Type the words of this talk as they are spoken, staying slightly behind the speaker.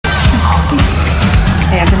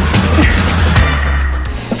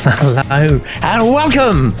Hello and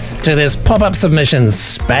welcome to this pop-up submissions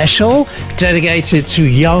special dedicated to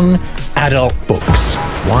young adult books.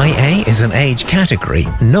 YA is an age category,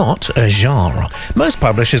 not a genre. Most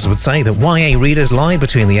publishers would say that YA readers lie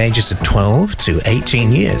between the ages of 12 to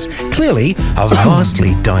 18 years. Clearly, a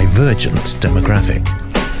vastly divergent demographic.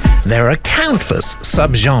 There are countless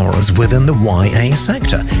subgenres within the YA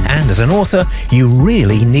sector, and as an author, you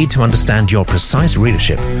really need to understand your precise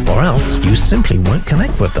readership, or else you simply won't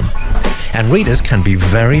connect with them. And readers can be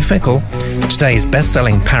very fickle. Today's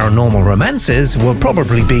best-selling paranormal romances will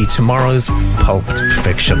probably be tomorrow's pulp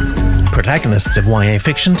fiction. Protagonists of YA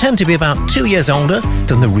fiction tend to be about 2 years older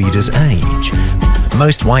than the reader's age.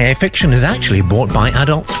 Most YA fiction is actually bought by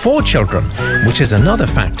adults for children, which is another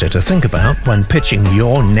factor to think about when pitching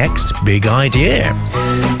your next big idea.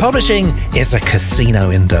 Publishing is a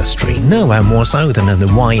casino industry, nowhere more so than in the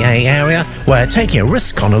YA area, where taking a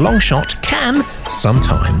risk on a long shot can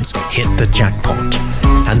sometimes hit the jackpot.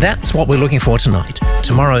 And that's what we're looking for tonight,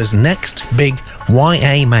 tomorrow's next big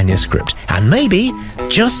YA manuscript. And maybe,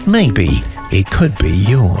 just maybe, it could be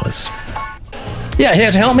yours. Yeah,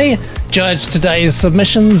 here to help me judge today's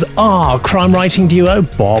submissions are crime writing duo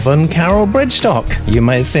Bob and Carol Bridgestock. You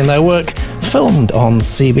may have seen their work filmed on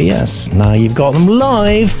CBS. Now you've got them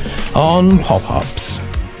live on Pop-Ups.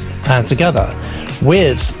 And together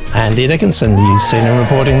with Andy Dickinson, you've seen him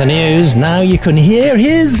reporting the news. Now you can hear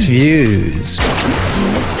his views.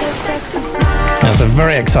 It's a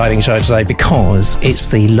very exciting show today because it's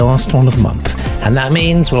the last one of the month. And that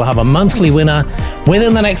means we'll have a monthly winner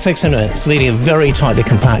within the next 6 minutes, leading a very tightly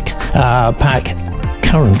compact pack.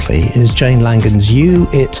 Currently is Jane Langen's You,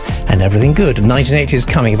 It, and Everything Good, a 1980s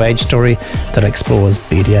coming-of-age story that explores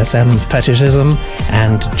BDSM, fetishism,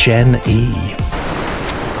 and Gen E.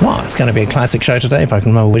 Well, it's going to be a classic show today if I can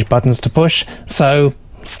remember which buttons to push, so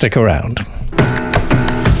stick around.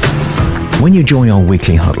 When you join our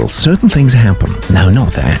weekly huddle, certain things happen. No,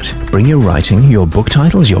 not that. Bring your writing, your book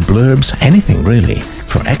titles, your blurbs, anything really,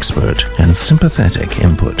 for expert and sympathetic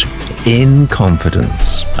input. In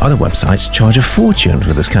confidence. Other websites charge a fortune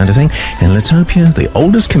for this kind of thing. In Litopia, the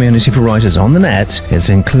oldest community for writers on the net, is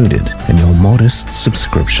included in your modest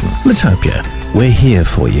subscription. Litopia, we're here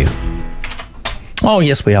for you. Oh,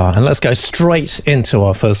 yes, we are. And let's go straight into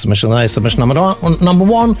our first submission. Submission number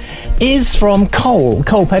one is from Cole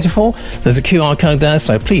Pettifor. There's a QR code there,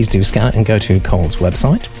 so please do scan it and go to Cole's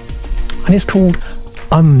website. And it's called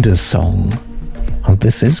Undersong. And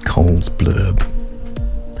this is Cole's blurb.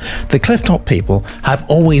 The Clifftop people have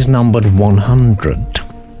always numbered 100.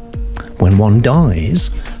 When one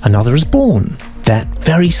dies, another is born. That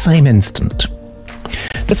very same instant.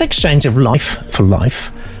 This exchange of life for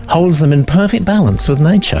life holds them in perfect balance with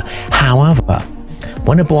nature. However,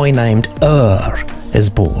 when a boy named is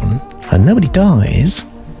born and nobody dies,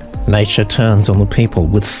 nature turns on the people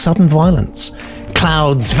with sudden violence.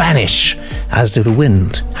 Clouds vanish, as do the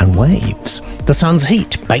wind and waves. The sun's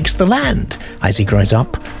heat bakes the land. As he grows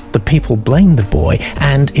up, the people blame the boy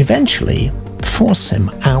and eventually force him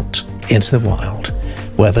out into the wild,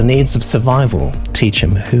 where the needs of survival teach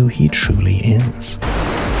him who he truly is.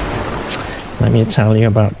 Let me tell you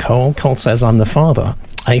about Cole. Cole says, I'm a father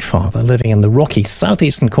living in the rocky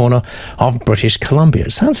southeastern corner of British Columbia.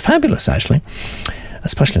 It sounds fabulous, actually,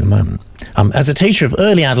 especially at the moment. As a teacher of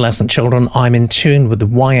early adolescent children, I'm in tune with the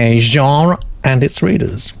YA genre and its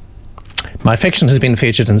readers. My fiction has been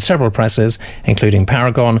featured in several presses, including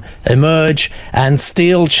Paragon, Emerge, and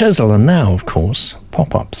Steel Chisel, and now, of course,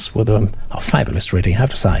 Pop-Ups, with a fabulous reading, I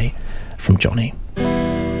have to say, from Johnny.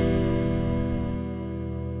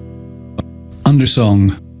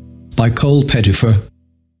 Undersong by Cole Pettifor,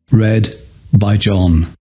 read by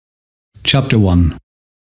John. Chapter 1.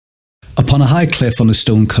 Upon a high cliff on a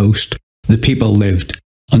stone coast, the people lived,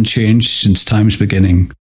 unchanged since time's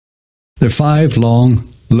beginning. Their 5 long,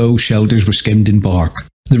 low shelters were skimmed in bark.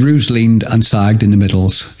 The roofs leaned and sagged in the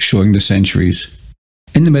middles, showing the centuries.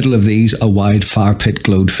 In the middle of these, a wide fire pit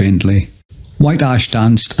glowed faintly. White ash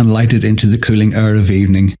danced and lighted into the cooling air of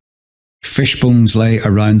evening. Fish bones lay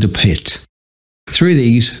around the pit. Through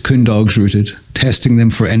these, coon dogs rooted, testing them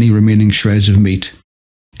for any remaining shreds of meat.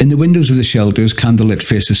 In the windows of the shelters, candlelit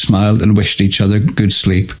faces smiled and wished each other good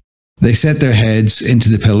sleep. They set their heads into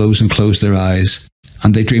the pillows and closed their eyes,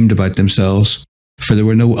 and they dreamed about themselves, for there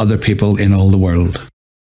were no other people in all the world.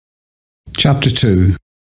 Chapter 2.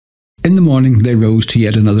 In the morning they rose to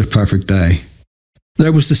yet another perfect day.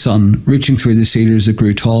 There was the sun, reaching through the cedars that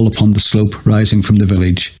grew tall upon the slope rising from the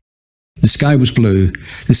village. The sky was blue.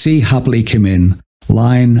 The sea happily came in,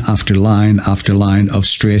 line after line after line of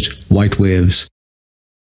straight, white waves.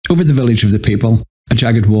 Over the village of the people, a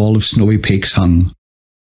jagged wall of snowy peaks hung.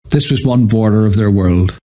 This was one border of their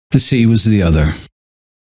world. The sea was the other.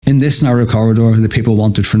 In this narrow corridor, the people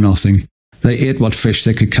wanted for nothing. They ate what fish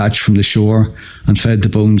they could catch from the shore and fed the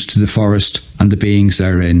bones to the forest and the beings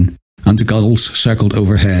therein, and the gulls circled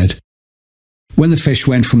overhead. When the fish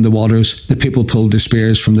went from the waters, the people pulled their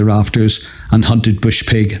spears from the rafters and hunted bush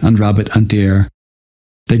pig and rabbit and deer.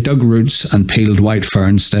 They dug roots and peeled white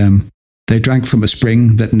fern stem. They drank from a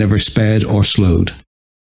spring that never sped or slowed.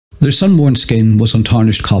 Their sun-worn skin was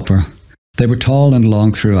untarnished copper. They were tall and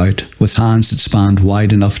long throughout, with hands that spanned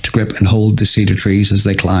wide enough to grip and hold the cedar trees as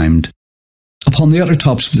they climbed. Upon the utter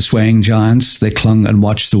tops of the swaying giants, they clung and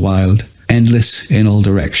watched the wild, endless in all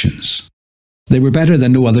directions. They were better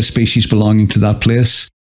than no other species belonging to that place.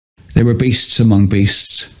 They were beasts among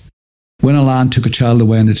beasts. When a lion took a child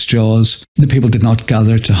away in its jaws, the people did not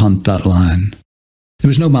gather to hunt that lion. There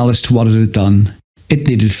was no malice to what it had done. It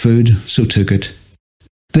needed food, so took it.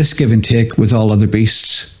 This give and take with all other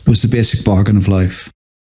beasts was the basic bargain of life.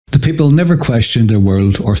 The people never questioned their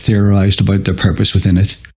world or theorized about their purpose within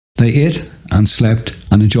it. They ate and slept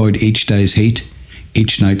and enjoyed each day's heat,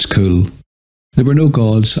 each night's cool. There were no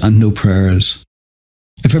gods and no prayers.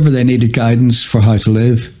 If ever they needed guidance for how to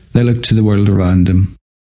live, they looked to the world around them.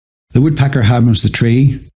 The woodpecker hammers the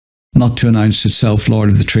tree, not to announce itself lord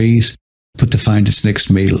of the trees, but to find its next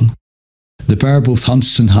meal. The bear both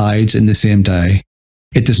hunts and hides in the same day.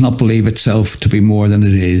 It does not believe itself to be more than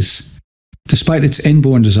it is. Despite its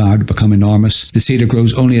inborn desire to become enormous, the cedar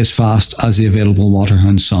grows only as fast as the available water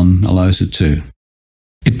and sun allows it to.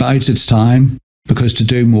 It bides its time, because to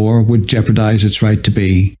do more would jeopardize its right to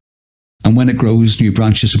be. And when it grows new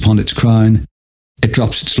branches upon its crown, it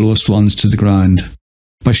drops its lowest ones to the ground.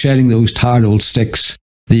 By shedding those tired old sticks,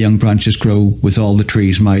 the young branches grow with all the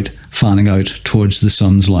tree's might, fanning out towards the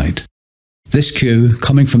sun's light. This cue,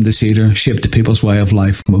 coming from the cedar, shaped the people's way of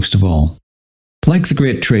life most of all. Like the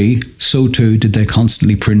great tree, so too did they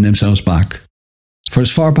constantly prune themselves back. For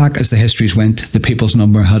as far back as the histories went, the people's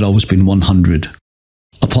number had always been 100.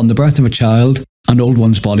 Upon the birth of a child, an old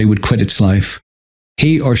one's body would quit its life.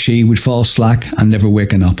 He or she would fall slack and never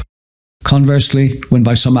waken up. Conversely, when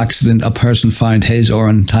by some accident a person found his or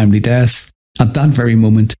untimely death, at that very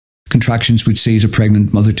moment, contractions would seize a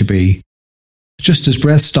pregnant mother-to-be. Just as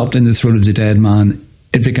breath stopped in the throat of the dead man,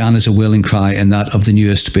 it began as a wailing cry in that of the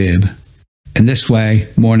newest babe. In this way,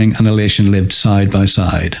 mourning and elation lived side by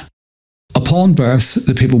side. Upon birth,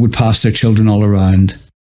 the people would pass their children all around.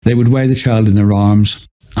 They would weigh the child in their arms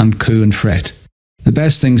and coo and fret. The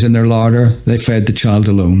best things in their larder, they fed the child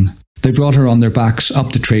alone. They brought her on their backs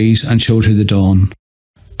up the trees and showed her the dawn.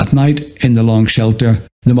 At night, in the long shelter,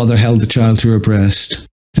 the mother held the child to her breast.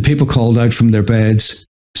 The people called out from their beds,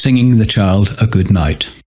 singing the child a good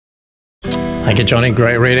night. Thank you, Johnny.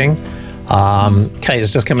 Great reading. Kate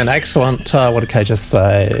has just come in. Excellent. What did Kate just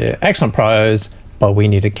say? Excellent prose, but we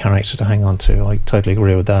need a character to hang on to. I totally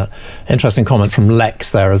agree with that. Interesting comment from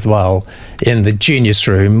Lex there as well. In the Genius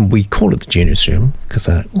Room, we call it the Genius Room because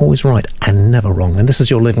they're always right and never wrong. And this is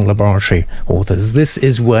your living laboratory, authors. This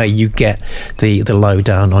is where you get the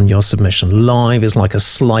lowdown on your submission. Live is like a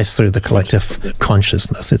slice through the collective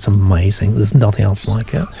consciousness. It's amazing. There's nothing else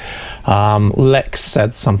like it. Lex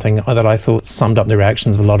said something that I thought summed up the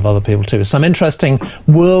reactions of a lot of other people too. Some interesting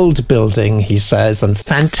world building, he says, and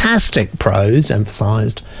fantastic prose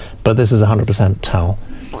emphasised, but this is 100% tell.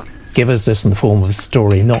 Give us this in the form of a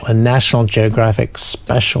story, not a National Geographic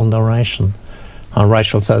special narration.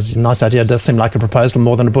 Rachel says, nice idea, does seem like a proposal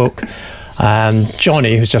more than a book. And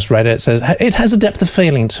Johnny, who's just read it, says, it has a depth of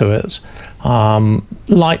feeling to it.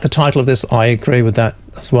 Like the title of this, I agree with that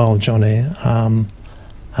as well, Johnny.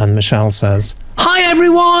 And Michelle says, hi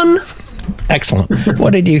everyone! Excellent.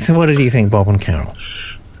 What did you think, Bob and Carol?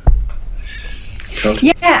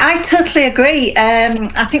 Yeah, I totally agree.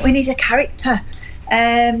 I think we need a character.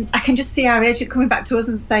 I can just see our agent coming back to us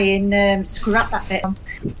and saying, scrap that bit.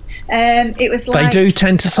 It was like, they do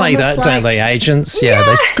tend to say that, like, don't they, agents? Yeah,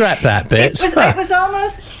 they scrap that bit. It was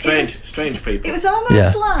almost strange people. It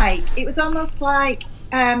was almost like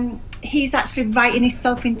he's actually writing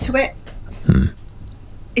himself into it.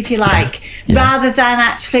 If you like, rather than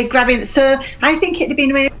actually grabbing. So I think it'd have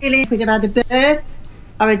been really if we'd have had a birth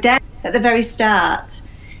or a death at the very start,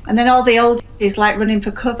 and then all the oldies like running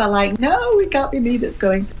for cover, like, no, it can't be me that's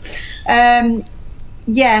going. So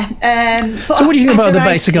what do you think about the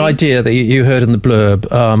basic idea that you heard in the blurb?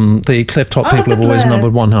 The clifftop people have always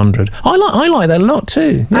numbered 100. I like that a lot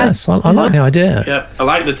too. Yes, I like the idea. Yeah, I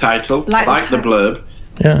like the title. Like the blurb.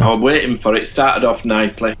 Yeah, I was waiting for it. Started off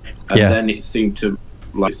nicely, and then it seemed to,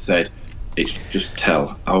 like I said, it's just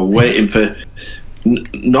tell. I was waiting for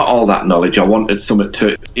not all that knowledge. I wanted something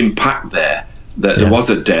to impact there, that there was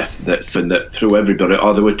a death that threw everybody,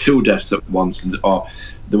 or there were 2 deaths at once, or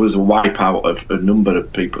there was a wipeout of a number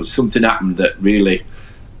of people. Something happened that really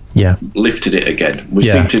lifted it again. We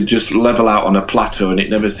seemed to just level out on a plateau, and it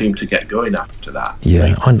never seemed to get going after that.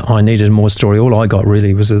 Yeah, I needed more story. All I got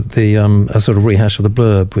really was a sort of rehash of the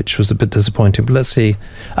blurb, which was a bit disappointing. But let's see.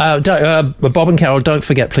 Bob and Carol, don't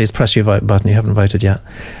forget, please press your vote button. You haven't voted yet.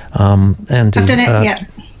 Andy, I've done it, yeah.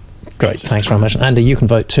 Great, thanks very much. Andy, you can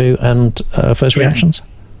vote too. And first reactions?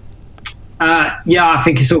 I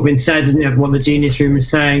think it's all been said, isn't it, what the Genius Room is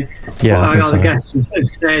saying. Yeah, I think so. I guess have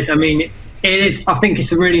said. I mean, it is. I think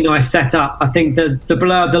it's a really nice setup. I think the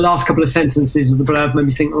blurb, the last couple of sentences of the blurb, made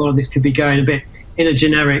me think, this could be going a bit in a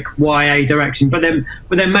generic YA direction. But then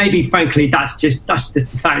maybe, frankly, that's just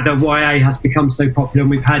the fact that YA has become so popular, and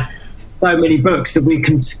we've had so many books that we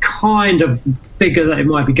can kind of figure that it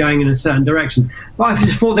might be going in a certain direction. But I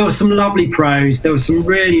just thought there was some lovely prose, there was some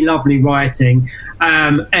really lovely writing.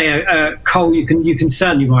 Cole, you can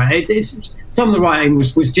certainly write. Some of the writing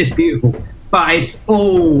was just beautiful, but it's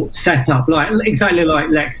all set up exactly like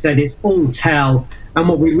Lex said. It's all tell, and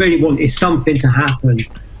what we really want is something to happen.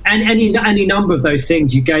 And any number of those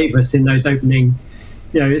things you gave us in those opening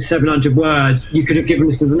 700 words, you could have given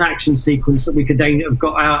us as an action sequence that we could then have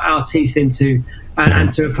got our teeth into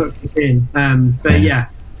and to have hooked us in.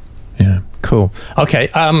 Yeah, cool. Okay,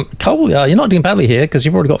 Cole, you're not doing badly here because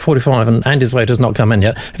you've already got 45 and Andy's vote has not come in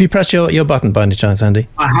yet. Have you pressed your button by any chance, Andy?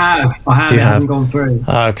 I have. It hasn't gone through.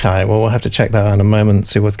 Okay, well, we'll have to check that out in a moment,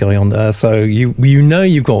 see what's going on there. So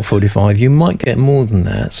you've got 45. You might get more than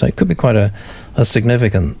that, so it could be quite a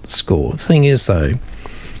significant score. The thing is, though,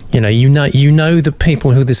 you know the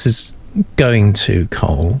people who this is going to,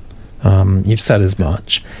 Cole. You've said as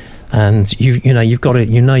much, and you've got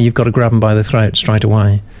to grab them by the throat straight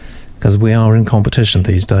away, because we are in competition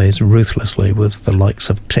these days ruthlessly with the likes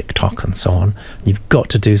of TikTok and so on. You've got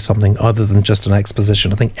to do something other than just an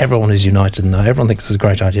exposition. I think everyone is united now. Everyone thinks it's a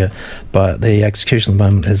great idea, but the execution at the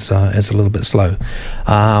moment is a little bit slow.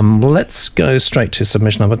 Let's go straight to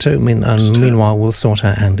submission number 2. Meanwhile, we'll sort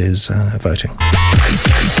out Andy's voting.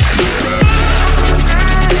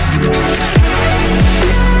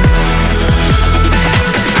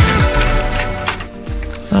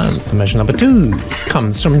 And submission number 2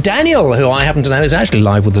 comes from Daniel, who I happen to know is actually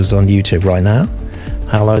live with us on YouTube right now.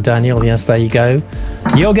 Hello, Daniel. Yes, there you go.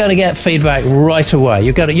 You're going to get feedback right away.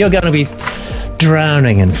 You're going to be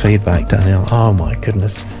drowning in feedback, Daniel. Oh my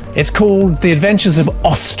goodness! It's called The Adventures of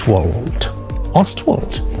Ostwald.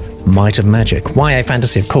 Ostwald. Might of Magic. YA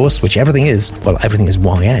fantasy, of course, which everything is. Well, everything is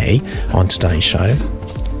YA on today's show.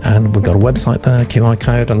 And we've got a website there, QR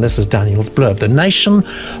code, and this is Daniel's blurb. The nation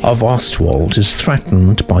of Ostwald is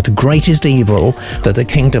threatened by the greatest evil that the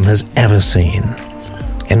kingdom has ever seen.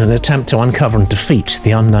 In an attempt to uncover and defeat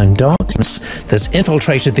the unknown darkness that's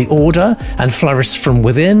infiltrated the order and flourished from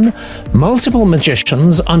within, multiple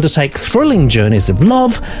magicians undertake thrilling journeys of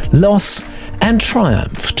love, loss, and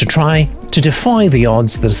triumph to try to defy the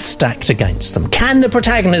odds that are stacked against them. Can the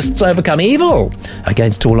protagonists overcome evil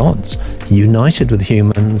against all odds, united with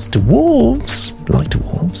humans, dwarves,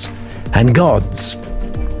 and gods? All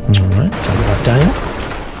right, tell you about Daniel.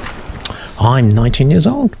 I'm 19 years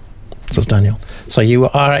old, says Daniel. So you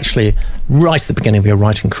are actually right at the beginning of your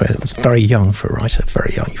writing career. It was very young for a writer,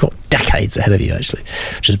 very young. You've got decades ahead of you, actually,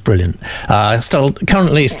 which is brilliant. Still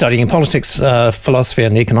currently studying politics, philosophy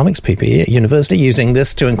and economics, PPE, at university, using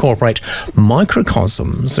this to incorporate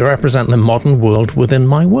microcosms that represent the modern world within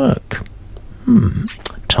my work.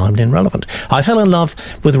 Timely and relevant. I fell in love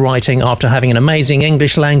with writing after having an amazing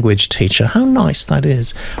English language teacher. How nice that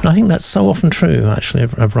is. And I think that's so often true, actually,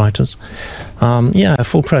 of writers.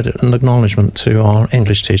 Full credit and acknowledgement to our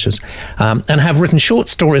English teachers. And have written short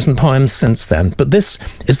stories and poems since then. But this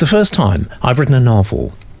is the first time I've written a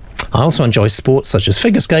novel. I also enjoy sports such as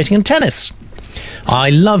figure skating and tennis. I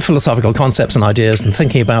love philosophical concepts and ideas and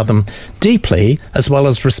thinking about them deeply, as well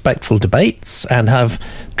as respectful debates, and have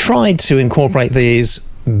tried to incorporate these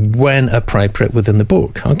when appropriate within the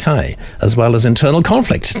book. Okay, as well as internal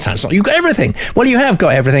conflict. It sounds like you've got everything. Well, you have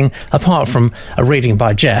got everything, apart from a reading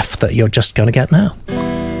by Jeff that you're just going to get now.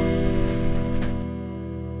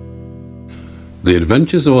 The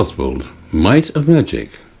Adventures of Ostwald, Might of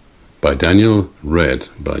Magic, by Daniel, read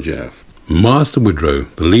by Jeff. Master Woodrow,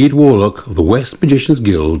 the lead warlock of the West Magicians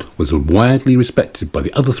Guild, was widely respected by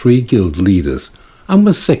the other 3 guild leaders, and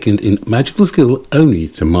was second in magical skill only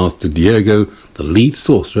to Master Diego, the lead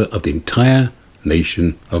sorcerer of the entire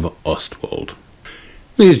nation of Ostwald.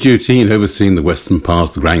 In his duty in overseeing the western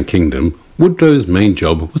parts of the Grand Kingdom, Woodrow's main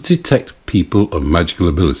job was to detect people of magical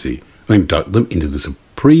ability and induct them into the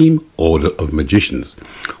Supreme Order of Magicians,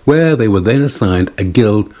 where they were then assigned a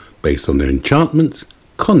guild based on their enchantments,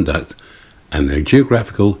 conduct, and their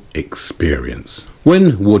geographical experience.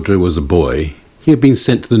 When Woodrow was a boy, he had been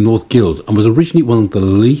sent to the North Guild and was originally one of the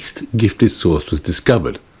least gifted sorcerers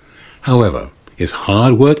discovered. However, his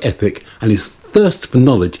hard work ethic and his thirst for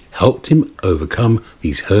knowledge helped him overcome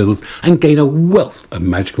these hurdles and gain a wealth of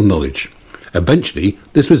magical knowledge. Eventually,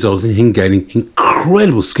 this resulted in him gaining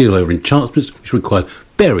incredible skill over enchantments which required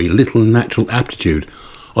very little natural aptitude,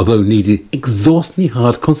 although needed exhaustingly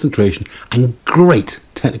hard concentration and great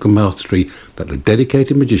technical mastery that the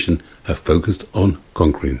dedicated magician had focused on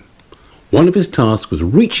conquering. One of his tasks was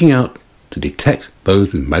reaching out to detect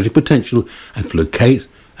those with magic potential and to locate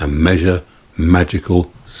and measure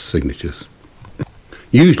magical signatures.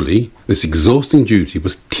 Usually, this exhausting duty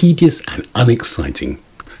was tedious and unexciting,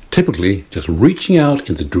 typically just reaching out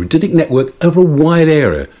into the druidic network over a wide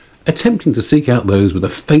area, attempting to seek out those with a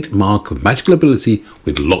faint mark of magical ability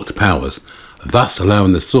with locked powers, thus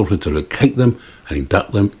allowing the sorcerer to locate them and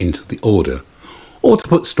induct them into the order, or to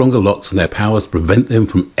put stronger locks on their powers to prevent them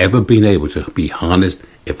from ever being able to be harnessed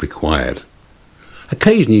if required.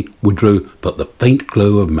 Occasionally, Woodrow felt the faint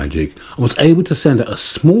glow of magic and was able to send out a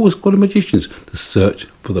small squad of magicians to search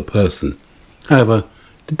for the person. However,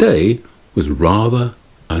 today was rather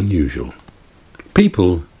unusual.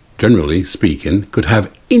 People, generally speaking, could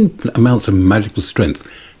have infinite amounts of magical strength.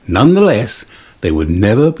 Nonetheless, they would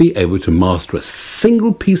never be able to master a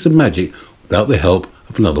single piece of magic without the help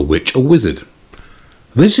of another witch or wizard.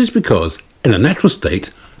 This is because, in a natural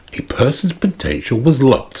state, a person's potential was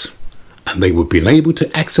locked, and they would be able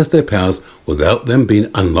to access their powers without them being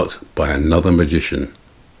unlocked by another magician.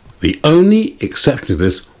 The only exception to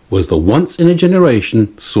this was the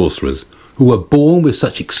once-in-a-generation sorcerers, who were born with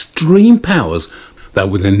such extreme powers that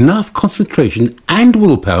with enough concentration and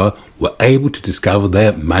willpower were able to discover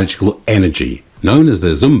their magical energy, known as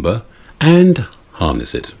their Zumba, and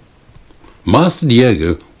harness it. Master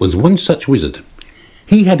Diego was one such wizard.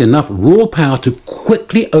 He had enough raw power to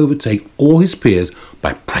quickly overtake all his peers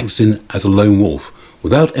by practicing as a lone wolf,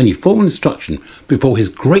 without any formal instruction, before his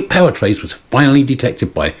great power trace was finally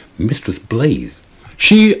detected by Mistress Blaze.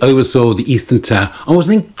 She oversaw the Eastern Tower and was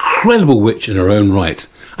an incredible witch in her own right,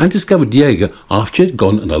 and discovered Diego after she had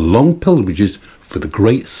gone on a long pilgrimages for the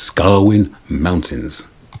great Scarwin Mountains.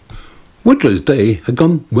 Woodrow's day had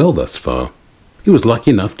gone well thus far. He was lucky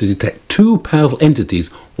enough to detect two powerful entities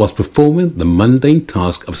whilst performing the mundane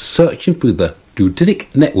task of searching through the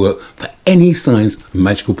druidic network for any signs of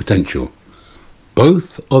magical potential.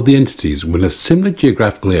 Both of the entities were in a similar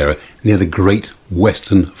geographical area near the Great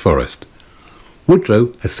Western Forest.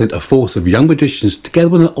 Woodrow had sent a force of young magicians together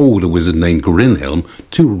with an older wizard named Grinhelm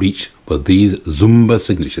to reach for these Zumba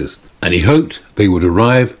signatures, and he hoped they would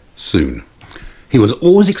arrive soon. He was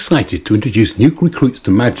always excited to introduce new recruits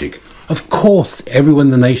to magic. Of course, everyone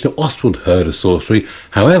in the nation of Ostwald heard of sorcery.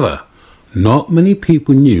 However, not many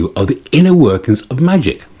people knew of the inner workings of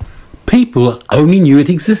magic. People only knew it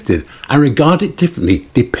existed and regarded it differently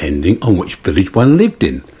depending on which village one lived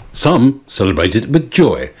in. Some celebrated it with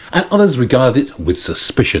joy, and others regarded it with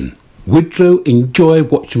suspicion. Woodrow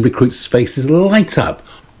enjoyed watching recruits' faces light up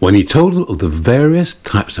when he told them of the various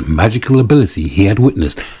types of magical ability he had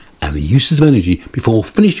witnessed and the uses of energy, before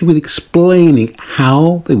finishing with explaining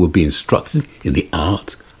how they would be instructed in the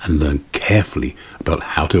art and learn carefully about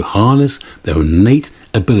how to harness their innate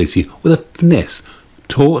ability with a finesse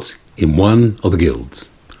taught in one of the guilds.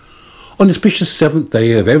 On the auspicious 7th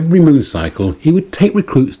day of every moon cycle, he would take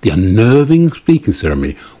recruits to the unnerving speaking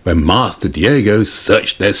ceremony, where Master Diego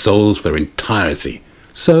searched their souls for their entirety,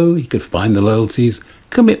 so he could find the loyalties,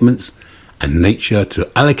 commitments, and nature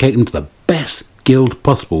to allocate them to the best guild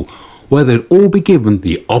possible, where they'd all be given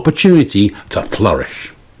the opportunity to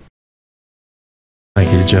flourish.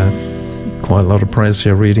 Thank you, Jeff. Quite a lot of praise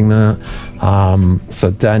here reading that. So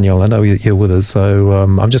Daniel, I know you're with us, so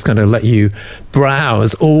I'm just going to let you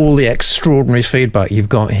browse all the extraordinary feedback you've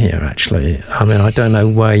got here, actually. I mean, I don't know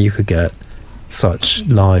where you could get such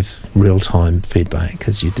live, real-time feedback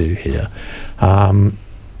as you do here.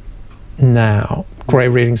 Now, great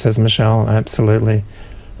reading, says Michelle, absolutely.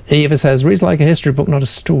 Eva says, reads like a history book, not a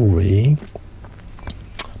story.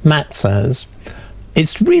 Matt says,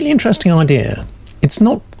 it's a really interesting idea. It's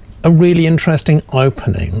not a really interesting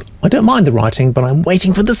opening. I don't mind the writing, but I'm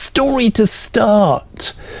waiting for the story to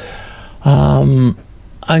start. And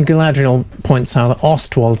Galadriel points out that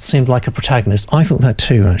Ostwald seemed like a protagonist. I thought that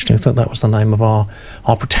too, actually. I thought that was the name of our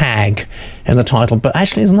protag in the title, but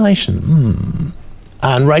actually it's a nation.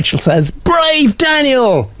 And Rachel says, brave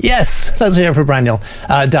Daniel! Yes, let's hear it for Daniel.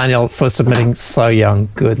 Daniel, for submitting so young.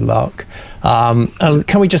 Good luck.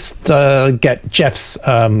 Can we just get Jeff's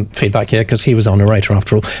feedback here, because he was our narrator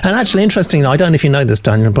after all. And actually, interestingly, I don't know if you know this,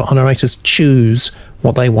 Daniel, but our narrators choose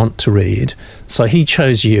what they want to read. So he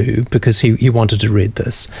chose you because he wanted to read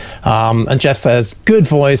this. And Jeff says, good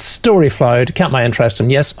voice, story flowed, kept my interest,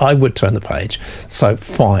 and yes, I would turn the page. So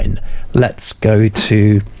fine, let's go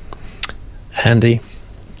to Andy.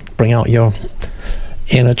 Bring out your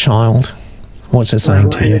inner child. What's it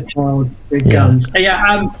saying to you? Child, big guns.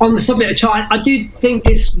 On the subject of child, I do think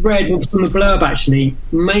this read from the blurb actually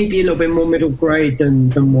maybe a little bit more middle grade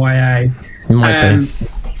than YA. Might be.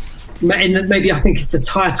 Maybe I think it's the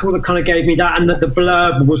title that kind of gave me that, and that the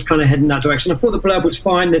blurb was kind of heading that direction. I thought the blurb was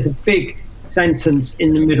fine. There's a big sentence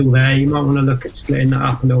in the middle there. You might want to look at splitting that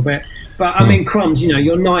up a little bit. But I mean, Crumbs,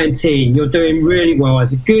 you're 19. You're doing really well.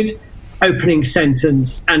 It's a good opening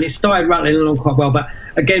sentence, and it started rattling along quite well. But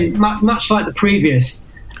again, much like the previous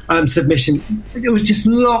submission, it was just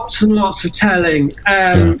lots and lots of telling.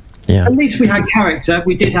 At least we had character.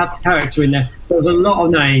 We did have character in there. There was a lot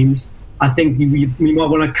of names. I think you might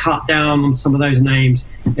want to cut down on some of those names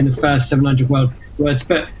in the first 700 words.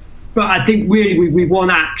 But I think really we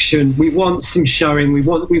want action. We want some showing. We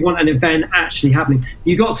want an event actually happening.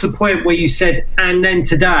 You got to the point where you said, and then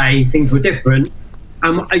today things were different.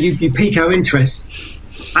 And you pique our interest,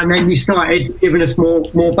 and then you started giving us more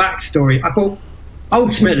backstory. I thought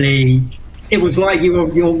ultimately it was like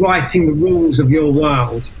you're writing the rules of your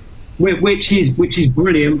world, which is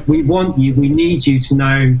brilliant. We want you, we need you to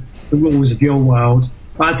know the rules of your world.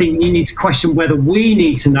 But I think you need to question whether we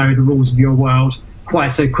need to know the rules of your world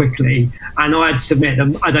quite so quickly. And I'd submit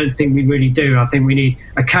that I don't think we really do. I think we need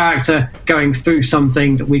a character going through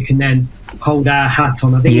something that we can then hold our hat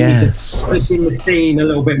on. I think you need to put us in the scene a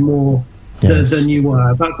little bit more than you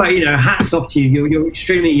were. But hats off to you. You're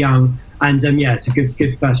extremely young, and it's a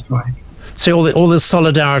good first try. See, all this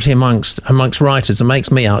solidarity amongst writers, it makes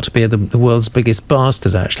me out to be the world's biggest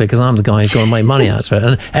bastard, actually, because I'm the guy who's got to make money out of it.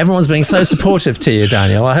 And everyone's being so supportive to you,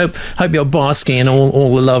 Daniel. I hope you're basking in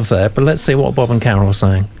all the love there. But let's see what Bob and Carol are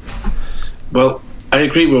saying. Well, I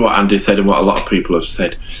agree with what Andy said and what a lot of people have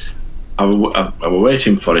said. I was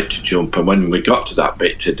waiting for it to jump, and when we got to that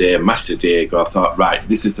bit today, Master Diego, I thought, right,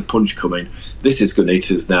 this is the punch coming. This is going to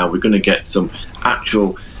hit us now. We're going to get some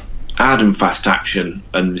actual hard and fast action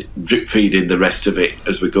and drip feeding the rest of it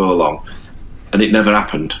as we go along. And it never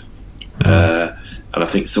happened. And I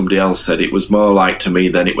think somebody else said it was more like, to me,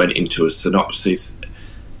 then it went into a synopsis.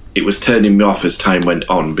 It was turning me off as time went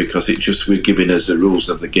on, because it just was giving us the rules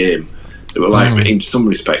of the game. They were like, in some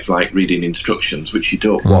respects, like reading instructions, which you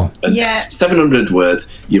don't want. And 700 words,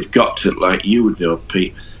 you've got to, like you would know,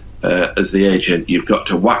 Pete, as the agent, you've got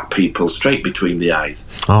to whack people straight between the eyes.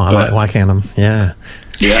 Oh, I like whacking them, yeah.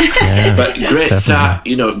 But great start,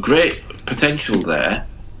 great potential there.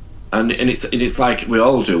 And it's like we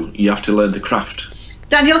all do. You have to learn the craft.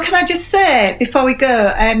 Daniel, can I just say before we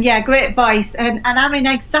go, great voice, and I'm in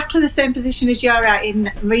exactly the same position as you're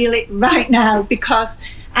in really right now, because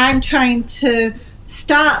I'm trying to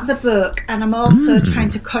start the book, and I'm also trying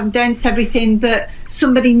to condense everything that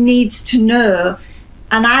somebody needs to know.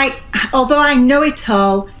 And although I know it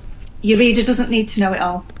all, your reader doesn't need to know it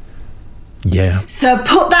all. Yeah. So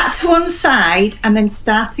put that to one side and then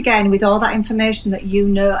start again with all that information that you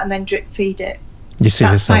know, and then drip feed it. You see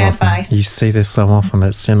this so often. Advice. You see this so often.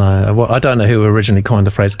 It's I don't know who originally coined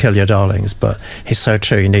the phrase "kill your darlings," but it's so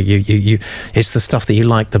true. You it's the stuff that you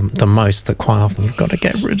like the most that quite often you've got to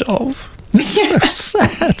get rid of. It's so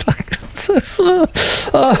sad.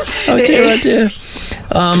 Oh dear.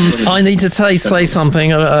 I need to say something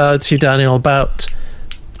to you, Daniel, about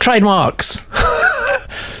trademarks.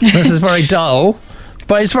 This is very dull,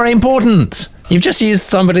 but it's very important. You've just used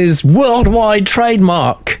somebody's worldwide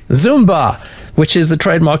trademark, Zumba, which is the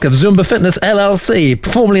trademark of Zumba Fitness LLC,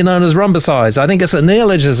 formerly known as Rumbersize. I think it's a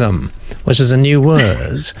neologism, which is a new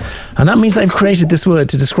word. And that means they've created this word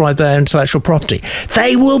to describe their intellectual property.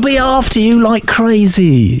 They will be after you like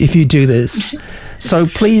crazy if you do this. So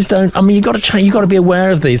please don't. I mean, you got to be aware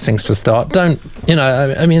of these things for a start. Don't,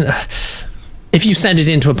 if you send it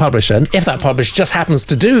into a publisher, and if that publisher just happens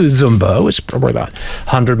to do Zumba, which probably about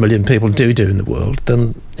 100 million people do in the world,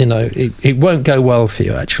 then, it won't go well for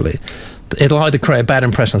you, actually. It'll either create a bad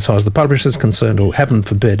impression as far as the publisher is concerned, or heaven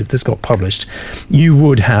forbid, if this got published, you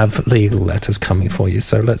would have legal letters coming for you.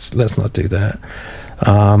 So let's not do that.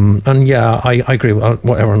 I agree with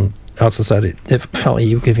what everyone else has said. It felt like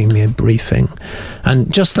you were giving me a briefing.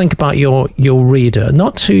 And just think about your reader,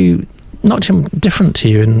 not too different to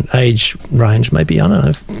you in age range, maybe, I don't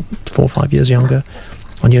know, 4 or 5 years younger.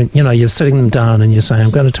 And you're sitting them down and you're saying,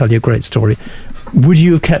 I'm going to tell you a great story. Would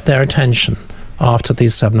you have kept their attention after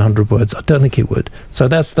these 700 words? I don't think it would. So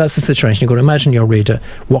that's the situation. You've got to imagine your reader.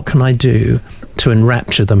 What can I do to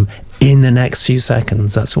enrapture them in the next few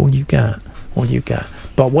seconds? That's all you get. All you get.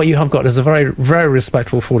 But what you have got is a very, very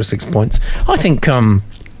respectable 46 points. I think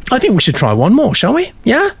we should try one more, shall we?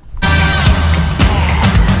 Yeah?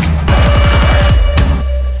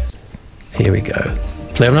 Here we go.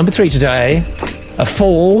 Player number 3 today. A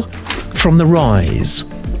Fall from the Rise.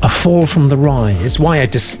 A Fall from the Rise. Why a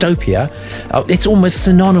dystopia? It's almost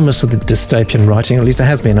synonymous with the dystopian writing, or at least it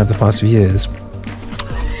has been over the past few years.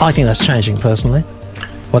 I think that's changing, personally.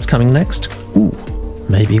 What's coming next? Ooh,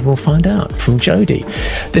 maybe we'll find out from Jodie.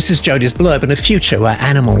 This is Jodie's blurb in a future where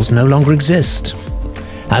animals no longer exist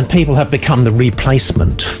and people have become the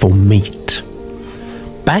replacement for meat.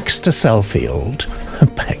 Baxter Sellfield.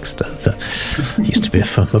 Baxter used to be a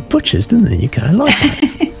firm of butchers, didn't they? UK, I like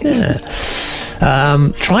that.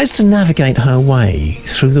 Yeah. Tries to navigate her way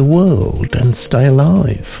through the world and stay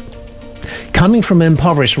alive. Coming from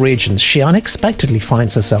impoverished regions, she unexpectedly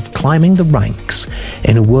finds herself climbing the ranks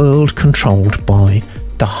in a world controlled by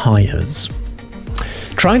the Hyers.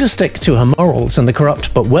 Trying to stick to her morals in the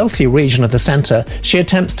corrupt but wealthy region of the centre, she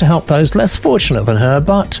attempts to help those less fortunate than her,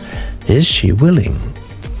 but is she willing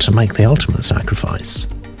to make the ultimate sacrifice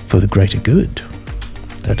for the greater good?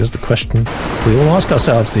 That is the question we all ask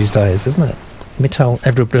ourselves these days, isn't it? Let me tell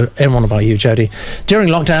everyone about you, Jodie. During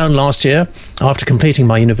lockdown last year, after completing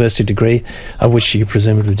my university degree, which you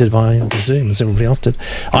presumably did via Zoom, as everybody else did,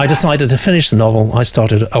 I decided to finish the novel I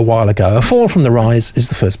started a while ago. A Fall from the Rise is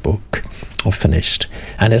the first book I've finished,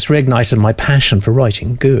 and it's reignited my passion for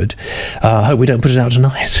writing. Good. I hope we don't put it out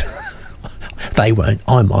tonight. They won't.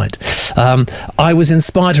 I might. I was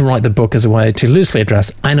inspired to write the book as a way to loosely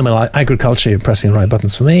address animal agriculture, pressing the right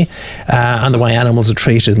buttons for me, and the way animals are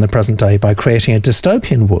treated in the present day by creating a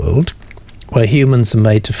dystopian world where humans are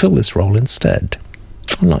made to fill this role instead.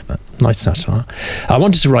 I like that. Nice satire. I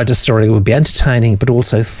wanted to write a story that would be entertaining but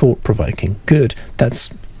also thought-provoking. Good. That's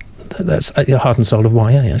the heart and soul of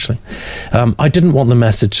YA, actually. I didn't want the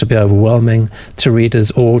message to be overwhelming to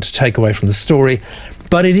readers or to take away from the story,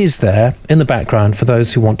 but it is there in the background for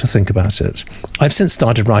those who want to think about it. I've since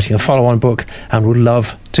started writing a follow-on book and would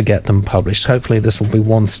love to get them published. Hopefully this will be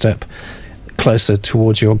one step closer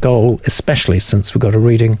towards your goal, especially since we've got a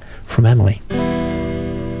reading from Emily.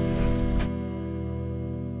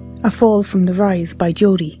 A Fall from the Rise by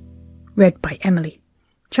Jodie, read by Emily.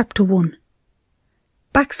 Chapter 1.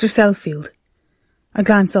 Baxter Sellfield. I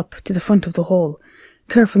glance up to the front of the hall,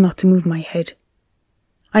 careful not to move my head.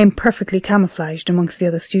 I am perfectly camouflaged amongst the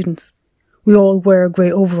other students. We all wear grey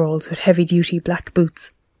overalls with heavy-duty black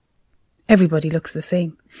boots. Everybody looks the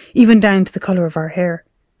same, even down to the colour of our hair.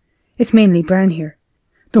 It's mainly brown here,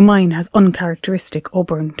 though mine has uncharacteristic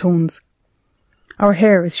auburn tones. Our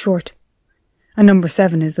hair is short. A number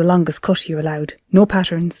 7 is the longest cut you're allowed. No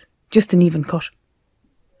patterns, just an even cut.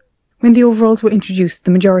 When the overalls were introduced,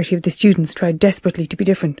 the majority of the students tried desperately to be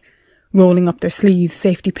different, rolling up their sleeves,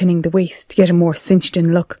 safety pinning the waist to get a more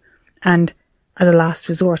cinched-in look, and, as a last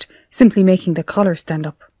resort, simply making their collar stand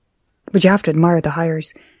up. But you have to admire the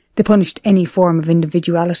Hyers. They punished any form of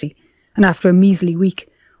individuality, and after a measly week,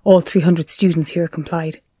 all 300 students here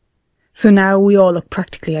complied. So now we all look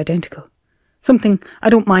practically identical. Something I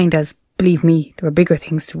don't mind as, believe me, there are bigger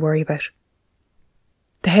things to worry about.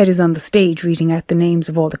 The head is on the stage reading out the names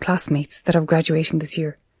of all the classmates that are graduating this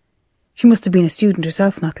year. She must have been a student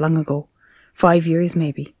herself not long ago. 5 years,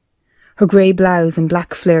 maybe. Her grey blouse and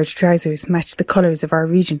black flared trousers match the colours of our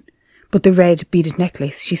region, but the red beaded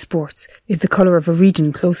necklace she sports is the colour of a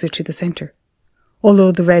region closer to the centre.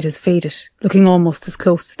 Although the red has faded, looking almost as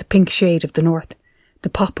close to the pink shade of the north,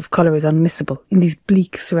 the pop of colour is unmissable in these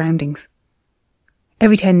bleak surroundings.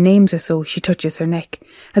 Every 10 names or so she touches her neck,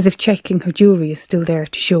 as if checking her jewellery is still there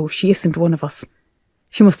to show she isn't one of us.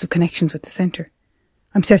 She must have connections with the centre.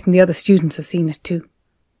 I'm certain the other students have seen it too.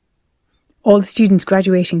 All the students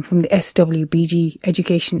graduating from the SWBG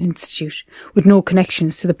Education Institute with no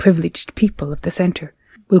connections to the privileged people of the centre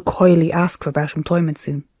will coyly ask her about employment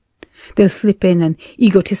soon. They'll slip in an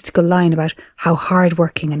egotistical line about how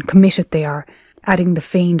hard-working and committed they are, adding the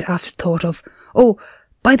feigned afterthought of, "Oh,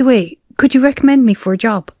 by the way, could you recommend me for a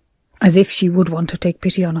job?" As if she would want to take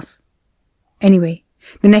pity on us. Anyway,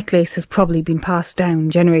 the necklace has probably been passed down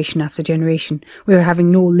generation after generation, with her having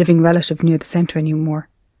no living relative near the centre anymore.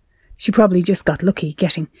 She probably just got lucky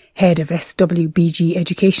getting head of SWBG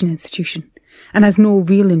Education Institution, and has no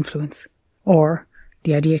real influence. Or,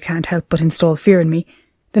 the idea can't help but install fear in me,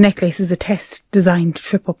 the necklace is a test designed to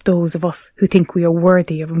trip up those of us who think we are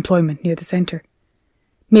worthy of employment near the centre.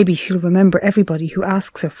 Maybe she'll remember everybody who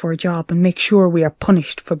asks her for a job and make sure we are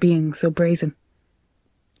punished for being so brazen.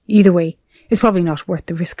 Either way, it's probably not worth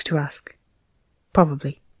the risk to ask.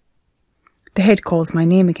 Probably. The head calls my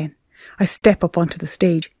name again. I step up onto the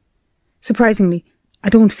stage. Surprisingly, I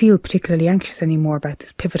don't feel particularly anxious anymore about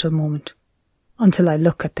this pivotal moment. Until I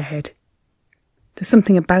look at the head. There's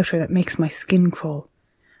something about her that makes my skin crawl,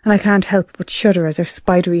 and I can't help but shudder as her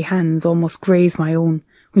spidery hands almost graze my own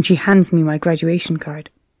when she hands me my graduation card.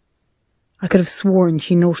 I could have sworn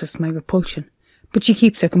she noticed my repulsion, but she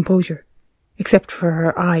keeps her composure, except for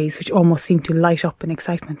her eyes which almost seem to light up in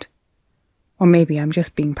excitement. Or maybe I'm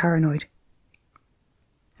just being paranoid.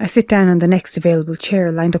 I sit down on the next available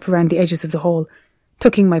chair lined up around the edges of the hall,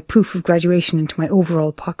 tucking my proof of graduation into my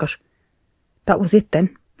overall pocket. That was it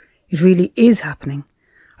then. It really is happening.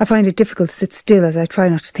 I find it difficult to sit still as I try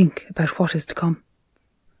not to think about what is to come.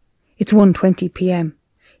 It's 1:20 p.m.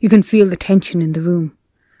 You can feel the tension in the room,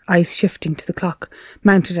 eyes shifting to the clock,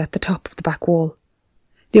 mounted at the top of the back wall.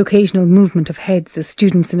 The occasional movement of heads as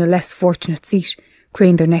students in a less fortunate seat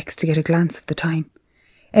crane their necks to get a glance of the time,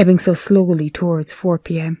 ebbing so slowly towards 4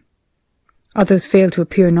 p.m. Others fail to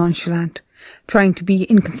appear nonchalant, trying to be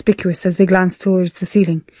inconspicuous as they glance towards the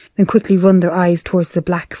ceiling, then quickly run their eyes towards the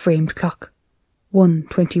black-framed clock.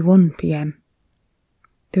 1:21 p.m.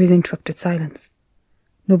 There is interrupted silence.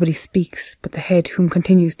 Nobody speaks but the head, whom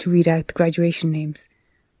continues to read out the graduation names.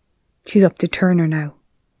 She's up to Turner now.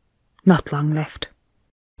 Not long left.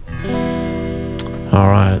 All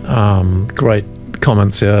right, great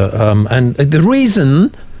comments here. And the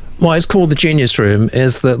reason why it's called the Genius Room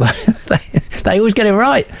is that they always get it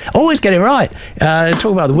right. Always get it right.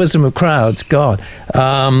 Talk about the wisdom of crowds. God.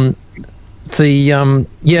 So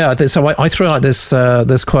I threw out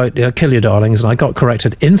this quote, "Kill your darlings," and I got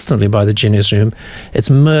corrected instantly by the Genius Room. It's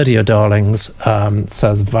 "murder your darlings,"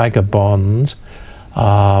 says Vagabond.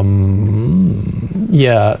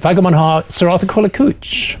 Vagabond Heart, Sir Arthur Coller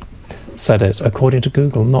Cooch said it, according to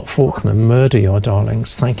Google, not Faulkner. "Murder your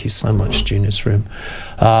darlings." Thank you so much, Genius Room.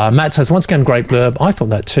 Matt says, once again, great blurb. I thought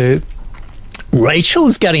that too.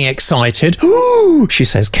 Rachel's getting excited. Ooh, she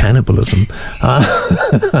says cannibalism.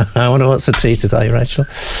 I wonder what's for tea today, Rachel.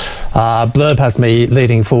 Blurb has me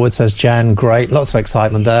leading forward, says Jan. Great, lots of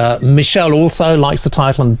excitement there. Michelle also likes the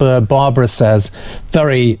title and blurb. Barbara says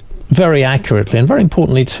very, very accurately and very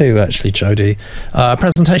importantly too, actually, Jodie.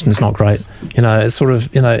 Presentation is not great. It's sort of,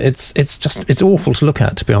 it's awful to look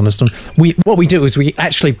at, to be honest. And what we do is we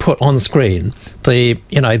actually put on screen the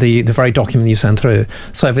very document you send through.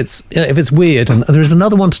 So if it's weird, and there is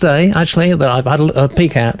another one today actually that I've had a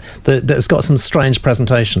peek at that's got some strange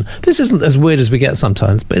presentation. This isn't as weird as we get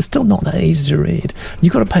sometimes, but it's still not that easy to read.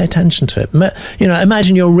 You've got to pay attention to it.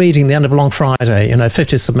 Imagine you're reading the end of a long Friday.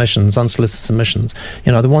 50 submissions, unsolicited submissions.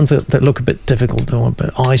 The ones that look a bit difficult or a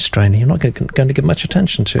bit eye straining, you're not going to give much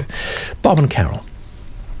attention to. Bob and Carol.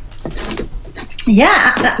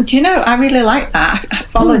 Yeah, I really like that. I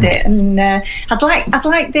followed it, and I'd like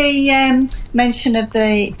the mention of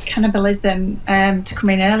the cannibalism to come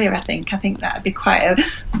in earlier. I think that would be quite a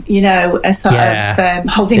sort of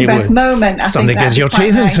holding breath moment. Something to get your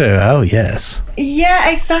teeth into. Oh yes. Yeah,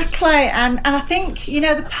 exactly. And I think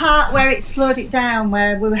the part where it slowed it down,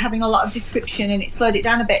 where we were having a lot of description and it slowed it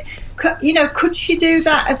down a bit. Could she do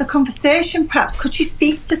that as a conversation? Perhaps could she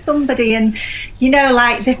speak to somebody and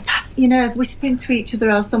like they pass, whispering to each other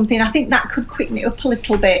or something? I think that could quicken it up a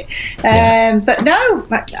little bit. But no,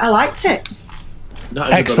 I liked it.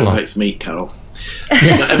 Not everybody likes meat, Carol.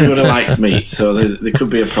 Not everybody likes meat, so there could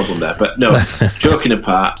be a problem there. But no, joking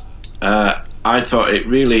apart, I thought it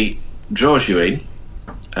really draws you in.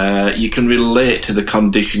 You can relate to the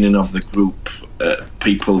conditioning of the group.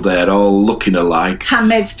 People there all looking alike.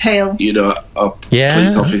 Handmaid's Tale.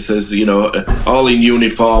 Police officers, all in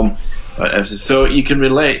uniform. So you can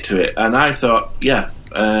relate to it. And I thought,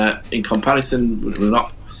 in comparison, we're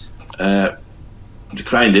not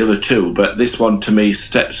decrying the other two, but this one to me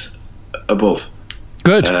steps above.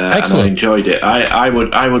 Good, excellent. And I enjoyed it. I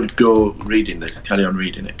would go reading this, carry on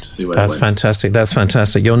reading it to see where. That's fantastic. That's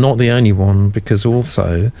fantastic. You're not the only one, because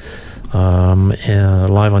also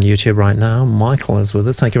live on YouTube right now, Michael is with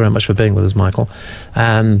us. Thank you very much for being with us, Michael.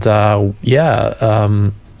 And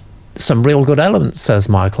some real good elements, says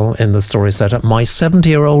Michael, in the story setup. My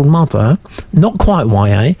 70-year-old mother, not quite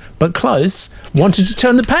YA, but close, wanted to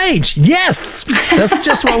turn the page. Yes, that's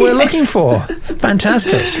just what we're looking for.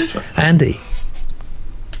 Fantastic. Andy.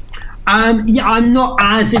 I'm not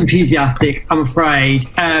as enthusiastic, I'm afraid.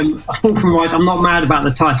 Apart from right, I'm not mad about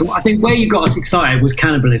the title. I think where you got us excited was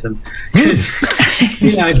cannibalism, because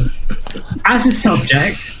as a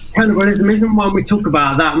subject, cannibalism isn't one we talk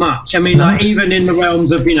about that much. I mean, even in the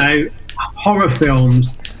realms of horror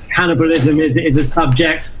films, cannibalism is a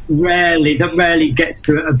subject that rarely gets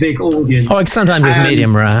to a big audience. Oh, sometimes it's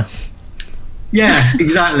medium rare. Yeah,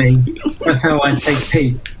 exactly. That's how I take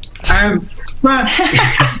Pete. But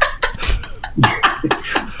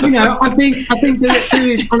I think that there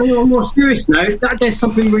is, on a more serious note, that there's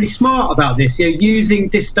something really smart about this. Using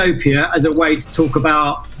dystopia as a way to talk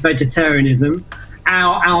about vegetarianism,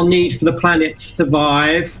 our need for the planet to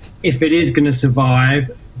survive, if it is going to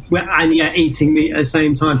survive, and yet eating meat at the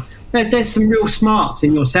same time. There's some real smarts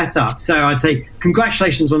in your setup, so I'd say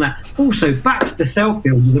congratulations on that. Also, Baxter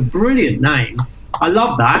Selfield is a brilliant name. I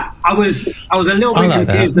love that. I was a little bit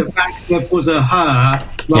confused that Baxter was a her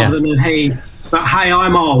rather than a he, but hey,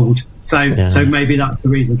 I'm old, so maybe that's the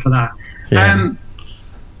reason for that. Yeah.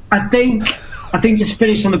 I think just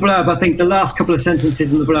finish on the blurb. I think the last couple of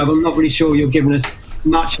sentences in the blurb, I'm not really sure you're giving us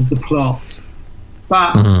much of the plot,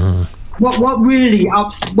 but. What really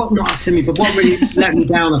not upset me, but what really let me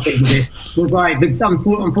down, I think, with this was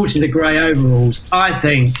unfortunately the grey overalls. I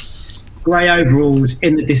think grey overalls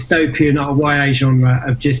in the dystopian YA genre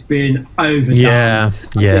have just been overdone. Yeah.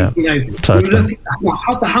 Totally.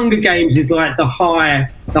 The Hunger Games is like the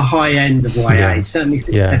high end of YA, certainly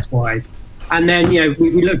success-wise. And then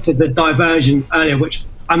we looked at the Diversion earlier, which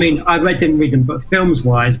I mean didn't read them, but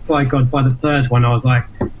films-wise, by God, by the third one, I was like,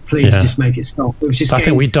 please just make it stop. It was just I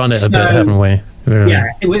think we've done it a bit, haven't we? Really?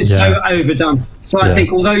 Yeah, it was so overdone. So I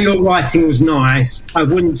think although your writing was nice, I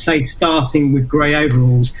wouldn't say starting with grey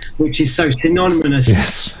overalls, which is so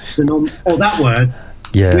synonymous, or that word,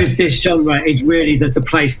 with this genre is really the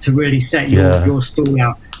place to really set your story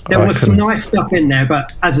out. There was some nice stuff in there,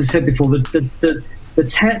 but as I said before,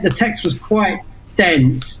 the text was quite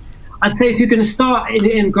dense. I'd say if you're going to start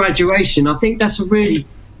in graduation, I think that's a really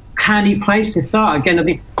canny place to start. Again, I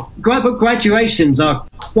mean, graduations are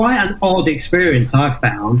quite an odd experience, I've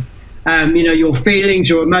found. Your feelings,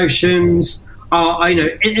 your emotions are, and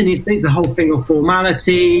it's a whole thing of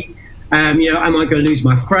formality. Am I going to lose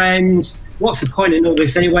my friends? What's the point in all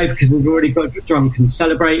this anyway? Because we've already got drunk and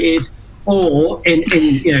celebrated. Or in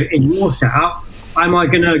your setup, am I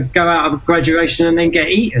going to go out of graduation and then get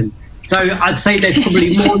eaten? So I'd say there's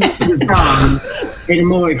probably more that could have done in a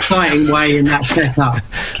more exciting way in that setup.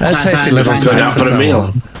 That tasty little go out for a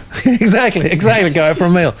meal. Exactly. Go out for a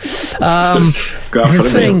meal. Go out for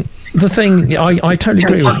a meal. The thing, I totally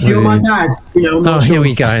agree with you. You're my dad. Here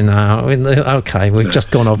we go now. Okay, we've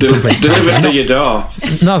just gone off. Delivered to your door.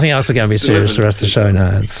 Nothing else is going to be serious the rest of the show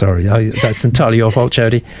now. Sorry, that's entirely your fault,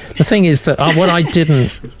 Jodie. The thing is that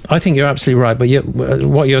I think you're absolutely right, but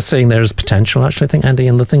what you're seeing there is potential, actually, I think, Andy.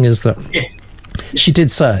 And the thing is that she did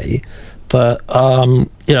say that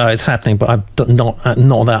it's happening, but I'm not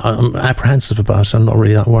that apprehensive about it. I'm not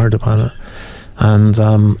really that worried about it. And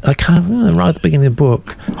I kind of right at the beginning of the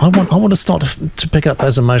book, I want to start to pick up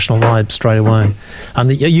those emotional vibes straight away.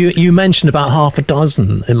 And you mentioned about half a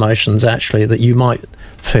dozen emotions actually that you might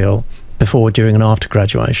feel before, during, and after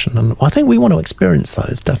graduation. And I think we want to experience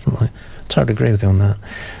those, definitely. Totally agree with you on that.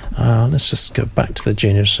 Let's just go back to the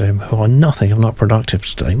Genius Room, who are nothing if not productive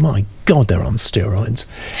today. My God, they're on steroids.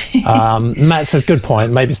 Matt says, good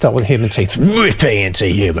point. Maybe start with human teeth ripping into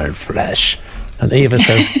human flesh. And Eva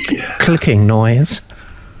says, clicking noise.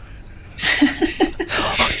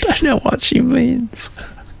 I don't know what she means.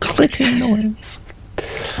 Clicking noise.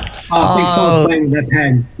 I think someone's playing with their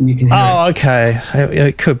pen and you can hear it. Okay.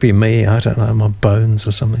 It could be me. I don't know, my bones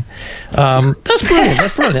or something. That's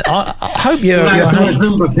brilliant. I hope you're... That's my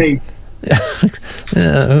Zumba, Pete.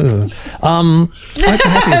 I'm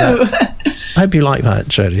happy with that. I hope you like that,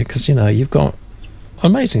 Jodie, because, you've got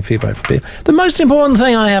amazing feedback from people. The most important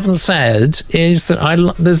thing I haven't said is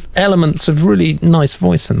that there's elements of really nice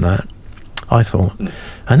voice in that, I thought.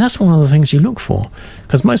 And that's one of the things you look for.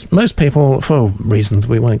 Because most people, for reasons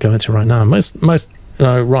we won't go into right now, most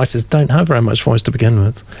writers don't have very much voice to begin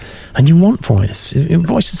with. And you want voice. Your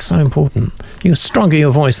voice is so important. The stronger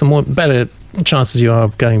your voice, the better chances you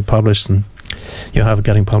have of getting published, and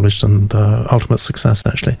ultimate success,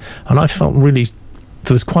 actually. And I felt really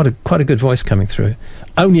there was quite a good voice coming through,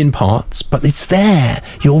 only in parts, but it's there.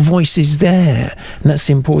 Your voice is there, and that's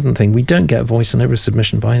the important thing. We don't get a voice in every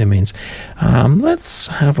submission by any means. Let's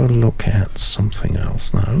have a look at something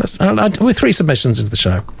else now. We're 3 submissions into the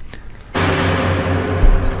show.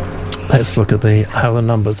 Let's look at how the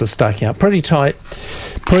numbers are stacking up. Pretty tight.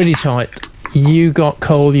 You got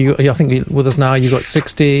Cole. I think with us now. You got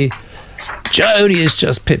 60. Jodie has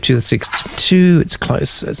just pipped you the 62. It's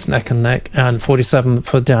close. It's neck and neck. And 47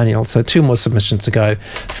 for Daniel. So 2 more submissions to go.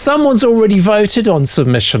 Someone's already voted on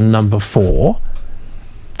submission number 4.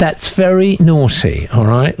 That's very naughty. All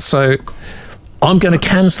right. So I'm going to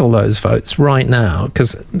cancel those votes right now,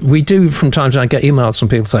 because we do from time to time get emails from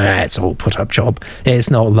people saying, it's all put-up job, it's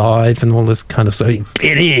not live, and all this kind of stuff.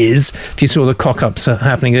 It is. If you saw the cock-ups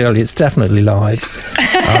happening earlier, it's definitely live.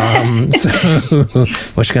 So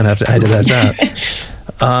we're going to have to edit those out.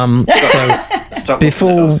 So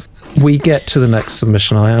before we get to the next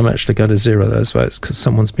submission, I am actually going to zero those votes, because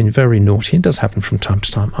someone's been very naughty. It does happen from time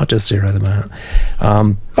to time. I'll just zero them out.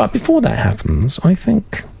 But before that happens, I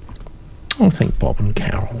think Bob and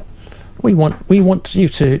Carol, we want you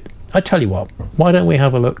to. I tell you what. Why don't we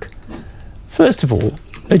have a look? First of all,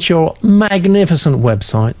 at your magnificent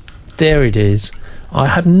website. There it is. I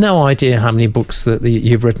have no idea how many books that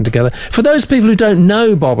you've written together. For those people who don't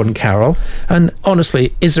know Bob and Carol, and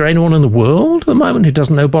honestly, is there anyone in the world at the moment who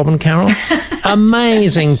doesn't know Bob and Carol?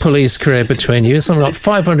 Amazing police career between you. Something like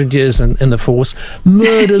 500 years in the force.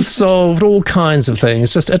 Murders solved, all kinds of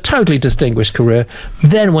things. Just a totally distinguished career.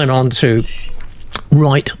 Then went on to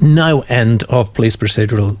write no end of police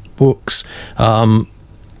procedural books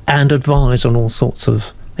and advise on all sorts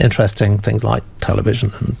of interesting things like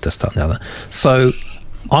television and this, that, and the other. So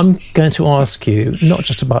I'm going to ask you not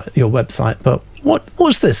just about your website, but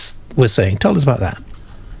what's this we're seeing? Tell us about that.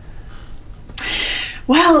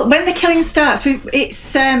 Well, When the Killing Starts,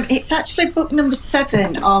 it's actually book number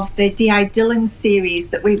 7 of the D.I. Dillon series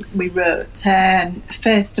that we wrote,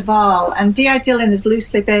 first of all. And D.I. Dillon is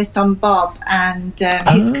loosely based on Bob and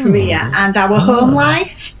his career and our home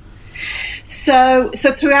life. So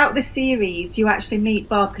throughout the series, you actually meet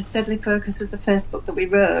Bob, because Deadly Focus was the first book that we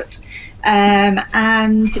wrote,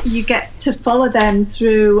 and you get to follow them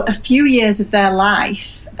through a few years of their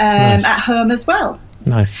life at home as well.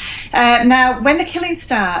 Nice. Now, When the Killing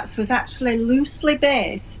Starts was actually loosely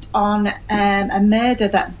based on a murder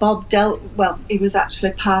that Bob he was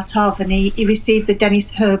actually part of, and he received the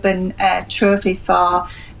Dennis Herban Trophy for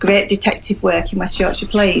great detective work in West Yorkshire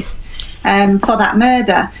Police for that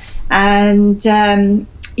murder. And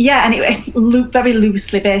and it very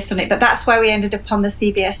loosely based on it, but that's why we ended up on the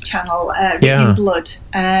CBS channel, Written in Blood,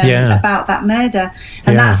 about that murder.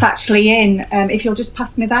 And that's actually in, if you'll just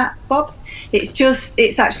pass me that, Bob,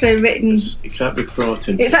 it's actually written, it can't be brought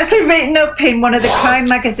in. It's actually written up in one of the crime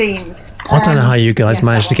magazines. I don't know how you guys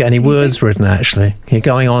managed to get any words written, actually. You're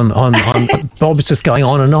going on Bob's just going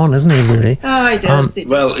on and on, isn't he, really? Oh, he does.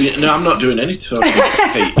 Well, no, I'm not doing any talking.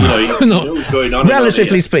 Pete. You know what's going on.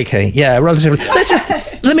 Relatively speaking, relatively.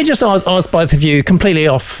 Let me just ask both of you, completely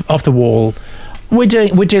off the wall. We're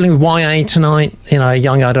dealing with YA tonight,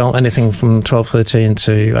 young adult, anything from 12, 13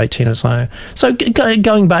 to 18 or so. So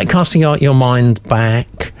going back, casting your mind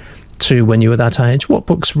back to when you were that age, what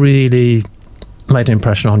books really made an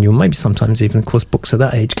impression on you? Maybe sometimes even, of course, books at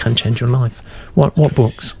that age can change your life. What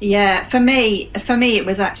books? Yeah, for me, it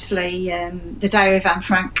was actually The Diary of Anne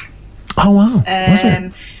Frank. Oh, wow. Was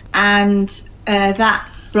it? And that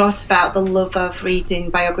brought about the love of reading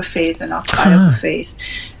biographies and autobiographies.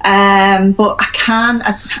 But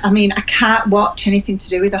I can't watch anything to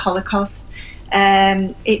do with the Holocaust.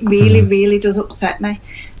 It really does upset me.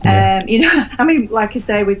 Like I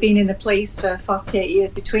say, we've been in the police for 48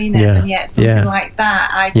 years between us, and yet something like that,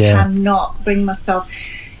 I cannot bring myself.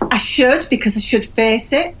 I should, because I should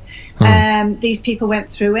face it. These people went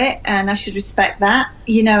through it, and I should respect that,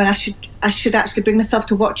 and I should actually bring myself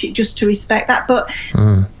to watch it just to respect that. But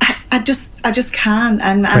I just can't.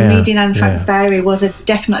 And reading Anne Frank's diary was a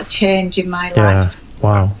definite change in my life.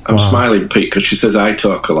 Wow. I'm smiling, Pete, because she says I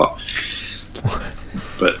talk a lot.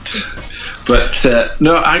 But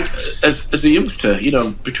no, I as a youngster,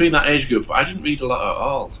 between that age group, I didn't read a lot at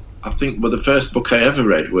all. I think the first book I ever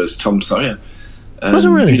read was Tom Sawyer. Was it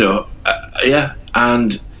really?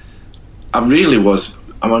 And I really was.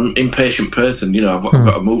 I'm an impatient person, I've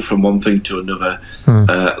got to move from one thing to another.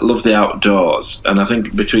 Love the outdoors, and I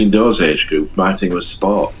think between those age group, my thing was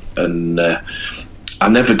sport, and I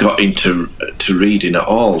never got into reading at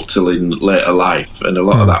all till in later life, and a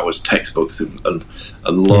lot of that was textbooks and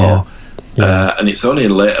law. And it's only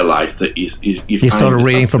in later life that you started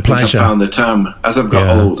reading for pleasure. I found the time as I've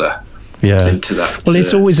got older. Into that. Well,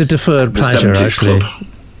 it's always a deferred pleasure, actually. Club.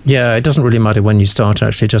 Yeah, it doesn't really matter when you start,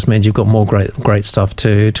 actually. It just means you've got more great stuff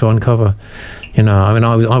to uncover.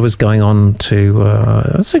 I was going on to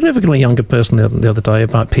a significantly younger person the other day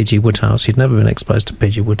about P.G. Wodehouse. He'd never been exposed to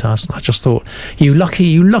P.G. Wodehouse, and I just thought, you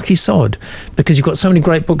lucky sod, because you've got so many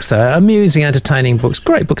great books there, amusing, entertaining books,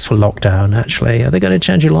 great books for lockdown, actually. Are they going to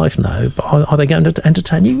change your life? No. But are they going to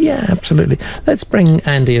entertain you? Yeah, absolutely. Let's bring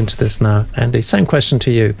Andy into this now. Andy, same question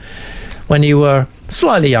to you. When you were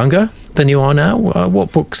slightly younger than you are now,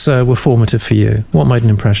 what books were formative for you? What made an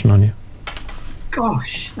impression on you?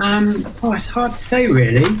 Gosh, it's hard to say,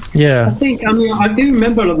 really. Yeah. I do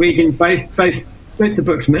remember reading both the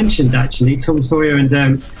books mentioned, actually, Tom Sawyer and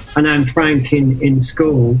Anne Frank in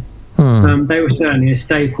school. They were certainly a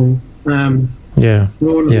staple. Lord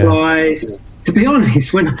of the Flies. To be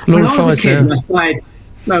honest, when I was a kid and I started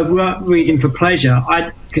reading for pleasure,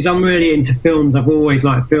 because I'm really into films, I've always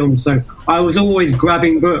liked films, so I was always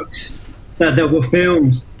grabbing books that were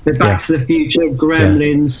films. So Back to the Future,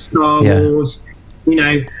 Gremlins, Star Wars, and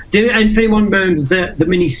if anyone remembers the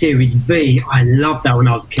miniseries V, I loved that when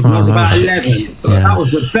I was a kid. When I was about 11. That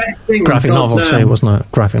was the best thing. Graphic novel too, wasn't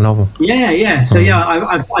it? Graphic novel. Yeah. So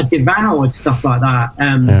I devoured stuff like that.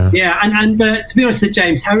 And to be honest, the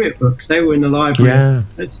James Herriot books, they were in the library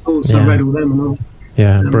at school, so I read all them and all.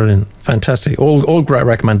 Yeah, brilliant, fantastic. All great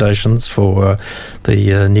recommendations for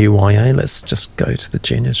the new YA. Let's just go to the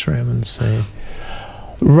Genius Room and see.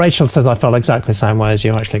 Rachel says, I felt exactly the same way as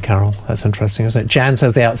you, actually, Carol. That's interesting, isn't it? Jan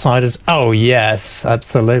says, The Outsiders. Oh, yes,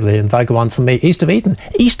 absolutely. And Vagabond for me, East of Eden.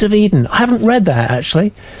 East of Eden. I haven't read that,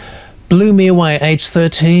 actually. Blew me away, age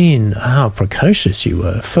 13. How precocious you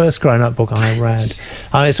were. First grown-up book I read.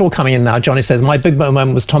 It's all coming in now. Johnny says, my big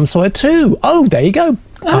moment was Tom Sawyer too. Oh, there you go,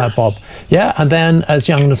 Bob. Yeah, and then as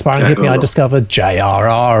young and aspiring hippie, I discovered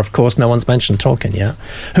J.R.R., of course, no one's mentioned Tolkien yet,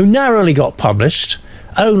 who narrowly got published,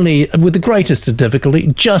 only with the greatest of difficulty,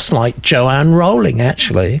 just like Joanne Rowling,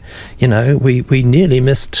 actually. We nearly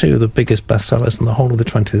missed two of the biggest bestsellers in the whole of the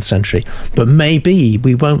 20th century. But maybe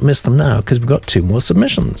we won't miss them now because we've got two more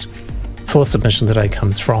submissions. Fourth submission today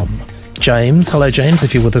comes from James. Hello, James.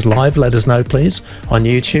 If you're with us live, let us know, please, on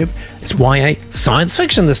YouTube. It's YA science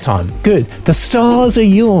fiction this time. Good. The stars are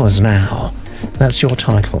yours now. That's your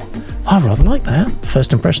title. I rather like that.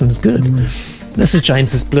 First impression is good. This is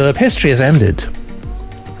James's blurb. History has ended.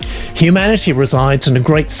 Humanity resides in a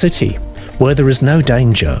great city where there is no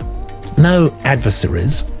danger, no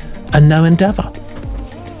adversaries, and no endeavour.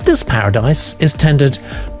 This paradise is tended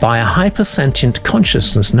by a hypersentient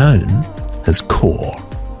consciousness known as Core.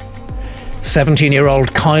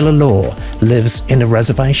 17-year-old Kyla Law lives in a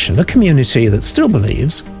reservation, a community that still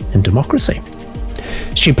believes in democracy.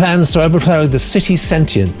 She plans to overthrow the city's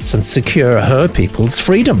sentience and secure her people's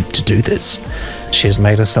freedom. To do this, she has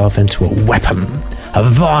made herself into a weapon, a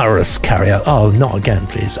virus carrier. Oh, not again,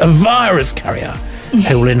 please. A virus carrier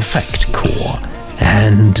who will infect Core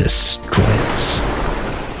and destroy it.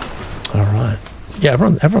 All right. Yeah,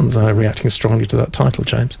 everyone's reacting strongly to that title,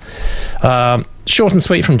 James. Short and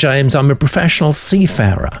sweet from James. I'm a professional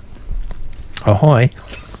seafarer. Ahoy.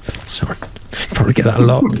 Sorry. Probably get that a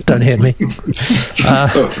lot. Don't hit me.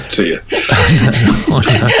 Dear.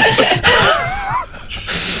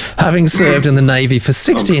 Having served in the Navy for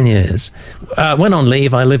 16 years, when on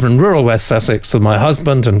leave, I live in rural West Sussex with my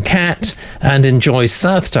husband and cat and enjoy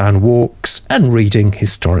Southdown walks and reading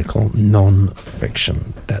historical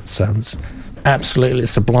non-fiction. That sounds absolutely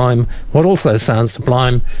sublime. What also sounds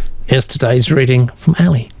sublime is today's reading from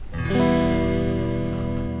Ali.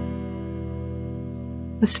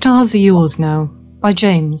 The Stars Are Yours Now, by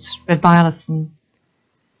James, read by Alison.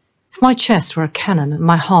 If my chest were a cannon and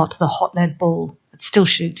my heart the hot lead ball, I'd still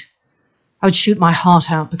shoot. I would shoot my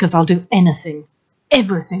heart out because I'll do anything,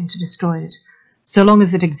 everything to destroy it. So long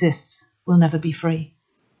as it exists, we'll never be free.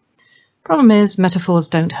 Problem is, metaphors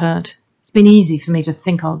don't hurt. It's been easy for me to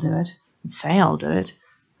think I'll do it and say I'll do it.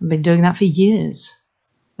 I've been doing that for years.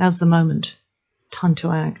 Now's the moment. Time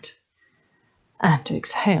to act. And to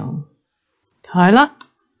exhale. Kyla?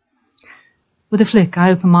 With a flick,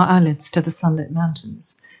 I open my eyelids to the sunlit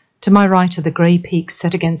mountains. To my right are the grey peaks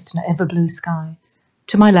set against an ever-blue sky.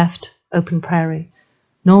 To my left, open prairie.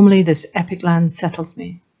 Normally this epic land settles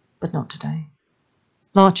me, but not today.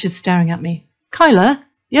 Larch is staring at me. Kyla,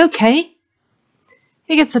 you okay?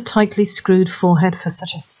 He gets a tightly screwed forehead for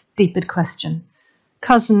such a stupid question.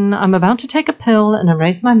 Cousin, I'm about to take a pill and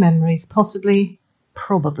erase my memories, possibly,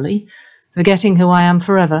 probably, forgetting who I am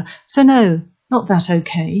forever. So no, not that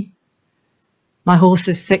okay. My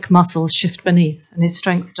horse's thick muscles shift beneath, and his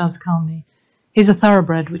strength does calm me. He's a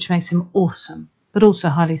thoroughbred, which makes him awesome, but also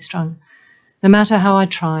highly strung. No matter how I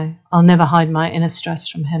try, I'll never hide my inner stress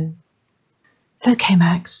from him. It's okay,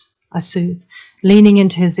 Max, I soothe, leaning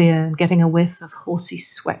into his ear and getting a whiff of horsey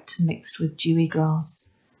sweat mixed with dewy grass.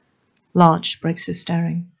 Larch breaks his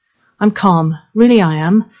staring. I'm calm, really I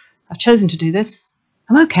am. I've chosen to do this.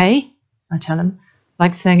 I'm okay, I tell him,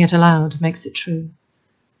 like saying it aloud makes it true.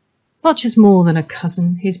 Larch is more than a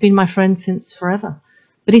cousin. He's been my friend since forever.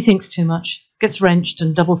 But he thinks too much, gets wrenched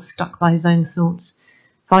and double stuck by his own thoughts.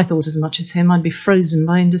 If I thought as much as him, I'd be frozen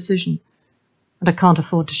by indecision. And I can't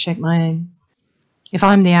afford to shake my aim. If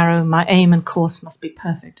I'm the arrow, my aim and course must be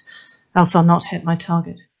perfect. else I'll not hit my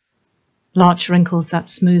target. Larch wrinkles that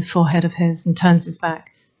smooth forehead of his and turns his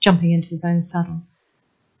back, jumping into his own saddle.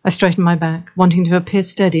 I straighten my back, wanting to appear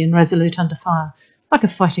steady and resolute under fire, like a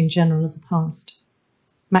fighting general of the past.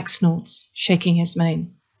 Max snorts, shaking his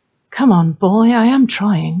mane. Come on, boy, I am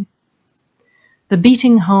trying. The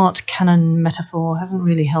beating heart cannon metaphor hasn't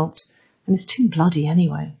really helped, and it's too bloody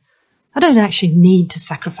anyway. I don't actually need to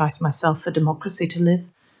sacrifice myself for democracy to live.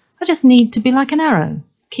 I just need to be like an arrow,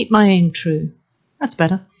 keep my aim true. That's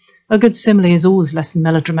better. A good simile is always less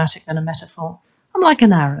melodramatic than a metaphor. I'm like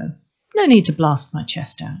an arrow. No need to blast my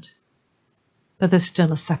chest out. But there's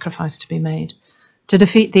still a sacrifice to be made. To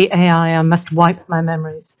defeat the AI, I must wipe my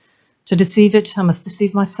memories. To deceive it, I must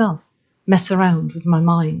deceive myself, mess around with my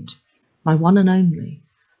mind, my one and only,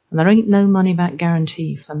 and there ain't no money-back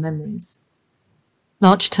guarantee for memories.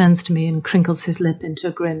 Larch turns to me and crinkles his lip into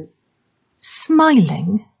a grin.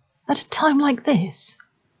 Smiling? At a time like this?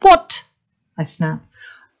 What? I snap.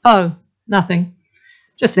 Oh, nothing.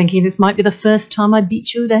 Just thinking this might be the first time I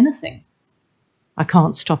beat you at anything. I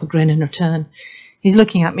can't stop a grin in return. He's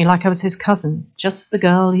looking at me like I was his cousin, just the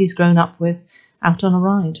girl he's grown up with, out on a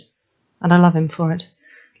ride. And I love him for it.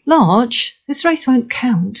 Larch, this race won't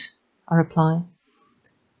count, I reply.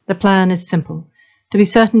 The plan is simple. To be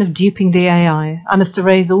certain of duping the AI, I must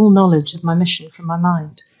erase all knowledge of my mission from my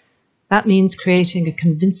mind. That means creating a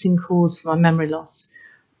convincing cause for my memory loss.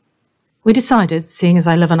 We decided, seeing as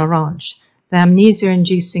I live on a ranch, the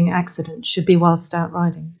amnesia-inducing accident should be whilst out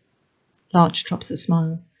riding. Larch drops a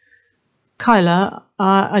smile. Kyla,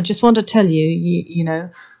 I just want to tell you, you know,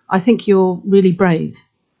 I think you're really brave.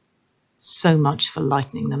 So much for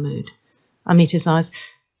lightening the mood. I meet his eyes.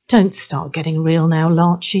 Don't start getting real now,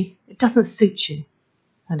 Larchy. It doesn't suit you.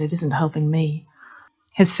 And it isn't helping me.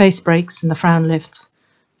 His face breaks and the frown lifts.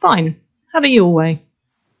 Fine, have it your way.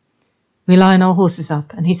 We line our horses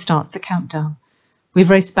up and he starts the countdown. We've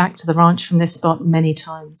raced back to the ranch from this spot many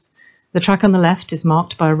times. The track on the left is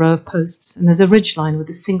marked by a row of posts, and there's a ridgeline with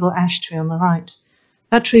a single ash tree on the right.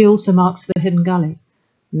 That tree also marks the hidden gully.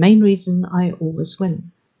 The main reason I always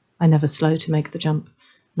win. I never slow to make the jump.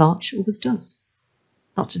 Larch always does.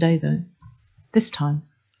 Not today, though. This time,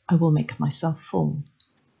 I will make myself fall.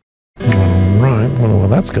 All right, wonder where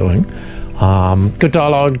that's going. Good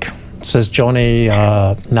dialogue, says Johnny.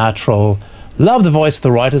 Natural. Love the voice of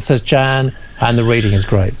the writer, says Jan. And the reading is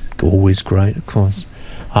great. Always great, of course.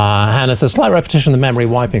 Hannah says, slight repetition of the memory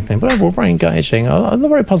wiping thing, but overall very engaging.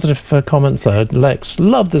 Very positive comments there. Lex,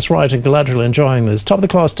 love this writing, glad you're enjoying this. Top of the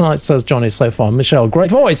class tonight, says Johnny so far. Michelle, great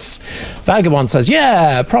voice. Vagabond says,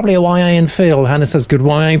 yeah, probably a YA in feel. Hannah says, good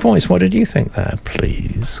YA voice. What did you think there,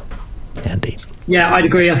 please? Andy. Yeah, I'd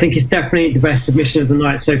agree. I think it's definitely the best submission of the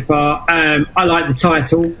night so far. I like the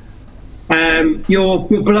title. Your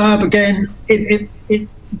blurb again, it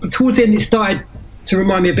towards the end it started to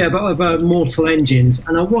remind me a bit about Mortal Engines,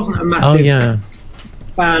 and I wasn't a massive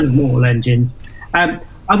fan of Mortal Engines. I'm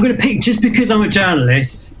going to pick, just because I'm a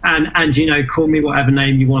journalist, and you know, call me whatever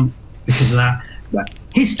name you want because of that. But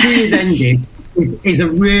history is ended is a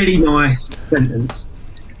really nice sentence,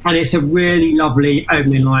 and it's a really lovely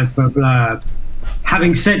opening line for a blurb.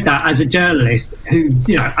 Having said that, as a journalist who,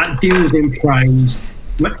 you know, deals in praise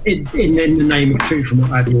in the name of truth and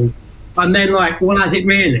what have you, and then like, well, has it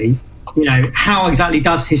really? You know, how exactly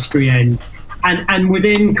does history end? And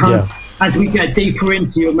within kind of, as we get deeper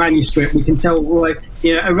into your manuscript, we can tell, well,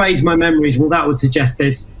 you know, erase my memories. Well, that would suggest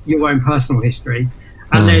there's your own personal history.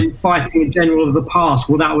 And then fighting in general of the past,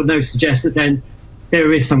 well, that would suggest that then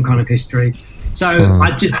there is some kind of history. So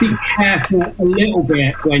I'd just be careful a little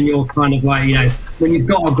bit when you're kind of like, you know, when you've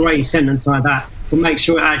got a great sentence like that, to make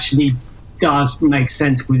sure it actually does make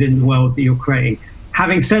sense within the world that you're creating.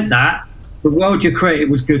 Having said that, the world you created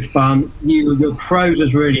was good fun. Your prose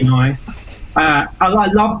was really nice. I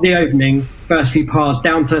love the opening, first few parts,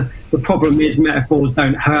 down to the problem is metaphors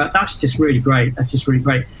don't hurt. That's just really great.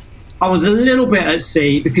 I was a little bit at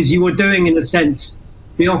sea because you were doing, in a sense,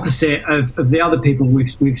 the opposite of the other people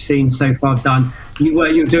we've seen so far done. You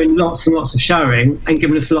were doing lots and lots of showing and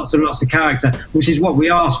giving us lots and lots of character, which is what we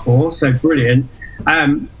asked for. So brilliant.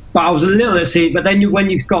 But I was a little at sea. But then when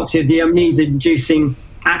you got to the amnesia-inducing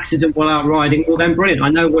accident while out riding, well then brilliant. I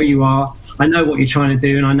know where you are, I know what you're trying to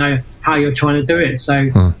do, and I know how you're trying to do it.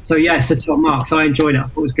 So yes, the top marks. I enjoyed it. I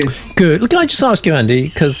thought it was good. Good. Can I just ask you, Andy,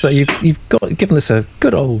 because you've given this a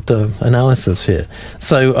good old analysis here.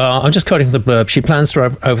 So I'm just quoting from the blurb. She plans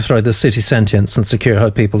to overthrow the city sentience and secure her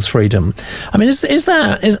people's freedom. I mean, is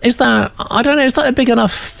that I don't know, is that a big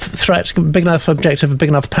enough threat, big enough objective, a big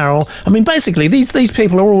enough peril? I mean, basically, these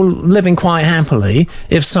people are all living quite happily,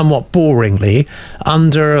 if somewhat boringly,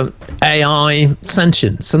 under AI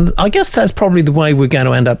sentience. And I guess that's probably the way we're going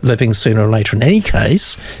to end up living sooner or later in any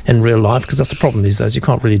case in real life, because that's the problem these days. You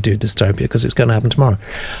can't really do dystopia because it's going to happen tomorrow.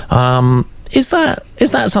 Is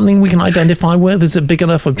that something we can identify with? Is it a big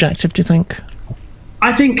enough objective, do you think?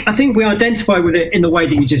 I think we identify with it in the way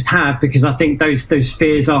that you just have, because I think those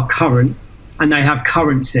fears are current and they have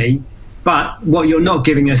currency. But what you're not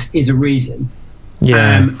giving us is a reason.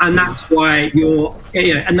 Yeah. And that's why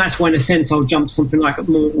and that's why in a sense I'll jump to something like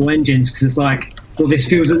Mortal Engines, because it's like, well, this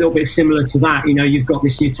feels a little bit similar to that. You know, you've got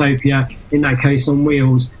this utopia, in that case on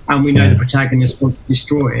wheels, and we know the protagonist wants to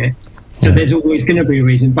destroy it. So there's always going to be a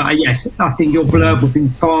reason. But yes, I think your blurb would be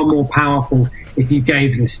far more powerful if you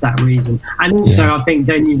gave us that reason. And also I think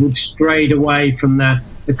then you would strayed away from the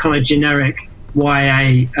kind of generic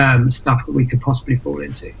YA stuff that we could possibly fall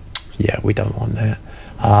into. Yeah, we don't want that.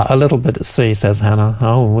 A little bit at sea, says Hannah.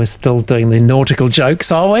 Oh, we're still doing the nautical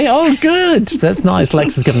jokes, are we? Oh, good. That's nice.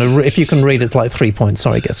 Lex is given if you can read it, like 3 points.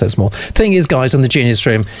 Sorry, it gets so small. Thing is, guys, in the Genius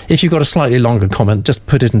Room, if you've got a slightly longer comment, just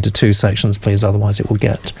put it into 2 sections, please. Otherwise, it will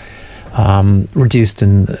get reduced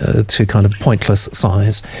to kind of pointless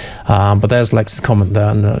size. But there's Lex's comment there,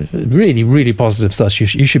 and really, really positive stuff.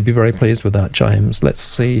 You should be very pleased with that, James. Let's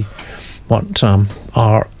see what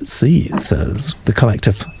RC says, the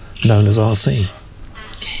collective known as RC.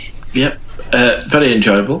 Yep, very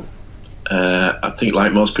enjoyable. I think,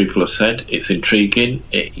 like most people have said, it's intriguing.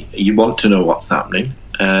 You want to know what's happening.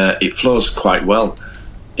 It flows quite well,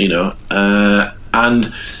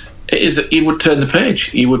 and it is. You would turn the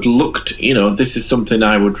page. You would look. This is something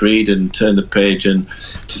I would read and turn the page and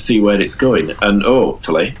to see where it's going. And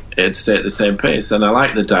hopefully, it'd stay at the same pace. And I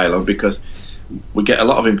like the dialogue because we get a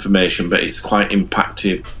lot of information, but it's quite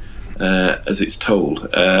impactful. As it's told,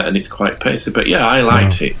 and it's quite pacey. But yeah, I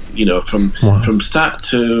liked it. From start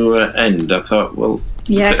to end. I thought, well,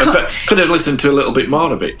 could have listened to a little bit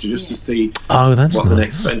more of it just to see what the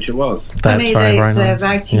next venture was. That's very nice. The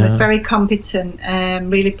writing was very competent,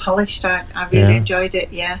 really polished. I really enjoyed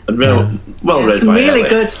it. Yeah, and well read. Some by really Ellie.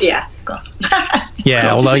 good. Yeah, of course.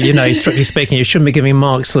 Yeah, although strictly speaking, you shouldn't be giving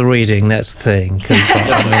marks to the reading. That's the thing.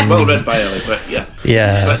 Well read by Ellie, but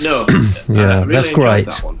yeah. But no, really that's great.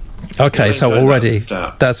 That one. Okay, really so already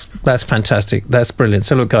that's fantastic. That's brilliant.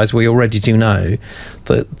 So look, guys, we already do know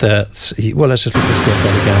that well, let's just look at this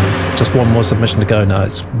again. Just one more submission to go now.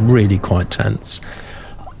 It's really quite tense.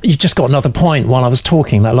 You just got another point while I was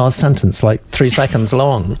talking. That last sentence, like 3 seconds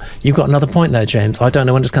long. You've got another point there, James. I don't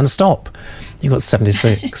know when it's going to stop. You got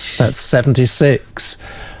 76. That's 76.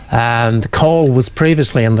 And Cole was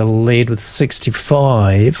previously in the lead with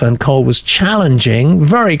 65, and Cole was challenging,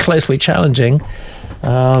 very closely challenging.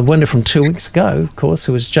 Winner from 2 weeks ago, of course,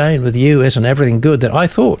 who was Jane with You, It and Everything Good, that I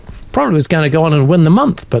thought probably was going to go on and win the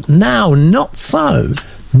month, but now not so.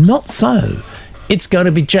 Not so. It's going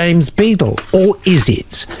to be James Beadle, or is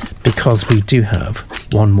it? Because we do have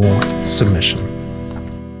one more submission.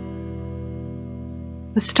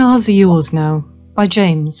 The Stars Are Yours Now, by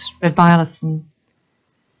James, read by Alison.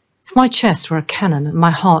 If my chest were a cannon and my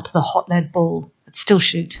heart the hot lead ball, I'd still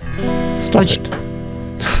shoot. Stop it.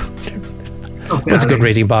 It was a good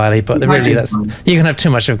reading by Ali, but really, you can have too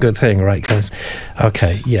much of a good thing, right, guys?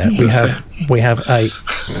 Okay, yeah, we have a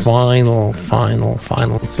final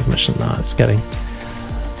submission now. It's getting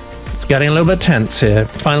a little bit tense here.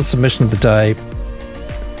 Final submission of the day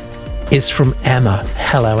is from Emma.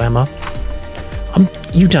 Hello, Emma.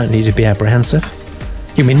 You don't need to be apprehensive.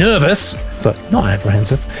 You can be nervous, but not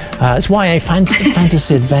apprehensive. It's YA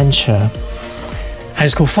fantasy adventure, and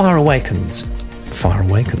it's called Fire Awakens. Fire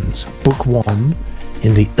Awakens, Book 1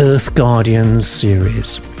 in the Earth Guardians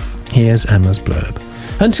series. Here's Emma's blurb.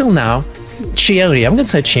 Until now, Chione, I'm going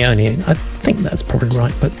to say Chione, I think that's probably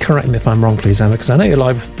right, but correct me if I'm wrong, please, Emma, because I know you're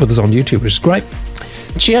live with us on YouTube, which is great.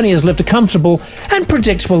 Chione has lived a comfortable and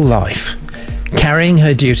predictable life, carrying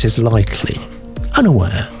her duties lightly,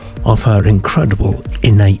 unaware of her incredible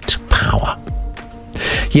innate power.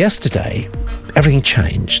 Yesterday, everything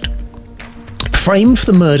changed. Framed for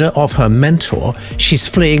the murder of her mentor, she's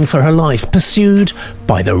fleeing for her life, pursued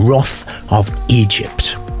by the wrath of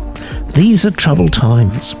Egypt. These are troubled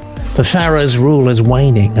times. The pharaoh's rule is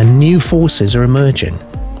waning and new forces are emerging.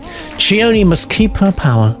 Chione must keep her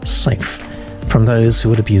power safe from those who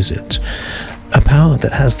would abuse it. A power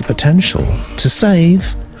that has the potential to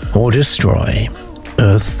save or destroy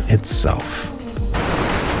Earth itself.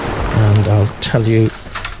 And I'll tell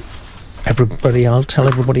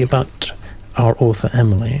everybody about our author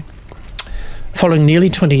Emily. Following nearly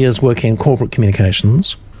 20 years working in corporate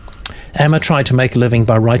communications, Emma tried to make a living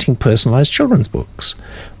by writing personalised children's books,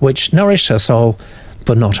 which nourished her soul,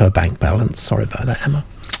 but not her bank balance. Sorry about that, Emma.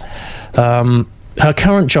 Her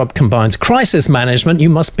current job combines crisis management. You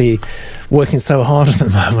must be working so hard at the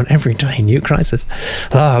moment, every day, new crisis.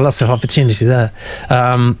 Lots of opportunity there.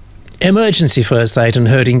 Emergency first aid and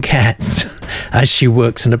herding cats as she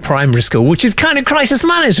works in a primary school, which is kind of crisis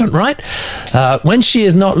management, right? When she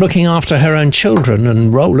is not looking after her own children,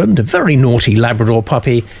 and Roland, a very naughty Labrador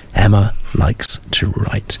puppy, Emma likes to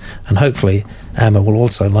write. And hopefully Emma will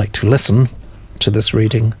also like to listen to this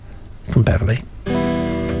reading from Beverly.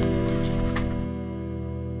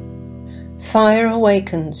 Fire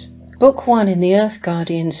Awakens, Book 1 in the Earth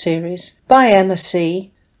Guardian series, by Emma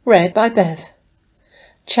C., read by Bev.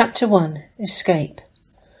 Chapter 1, Escape.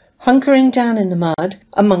 Hunkering down in the mud,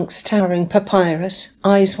 amongst towering papyrus,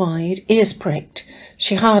 eyes wide, ears pricked,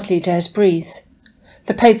 she hardly dares breathe.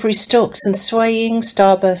 The papery stalks and swaying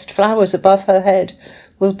starburst flowers above her head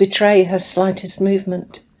will betray her slightest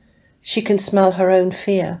movement. She can smell her own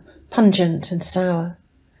fear, pungent and sour.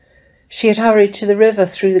 She had hurried to the river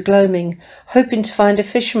through the gloaming, hoping to find a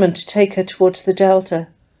fisherman to take her towards the delta.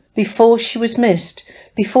 Before she was missed,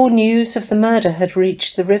 before news of the murder had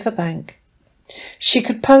reached the riverbank. She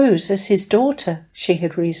could pose as his daughter, she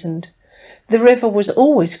had reasoned. The river was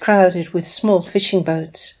always crowded with small fishing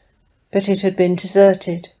boats, but it had been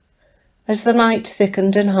deserted. As the night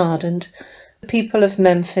thickened and hardened, the people of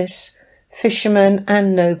Memphis, fishermen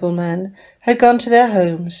and noblemen, had gone to their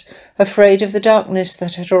homes, afraid of the darkness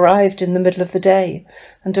that had arrived in the middle of the day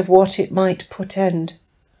and of what it might portend.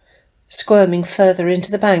 Squirming further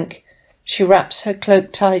into the bank, she wraps her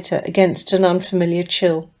cloak tighter against an unfamiliar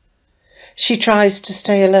chill. She tries to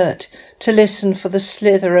stay alert, to listen for the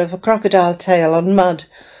slither of a crocodile tail on mud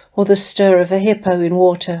or the stir of a hippo in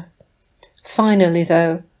water. Finally,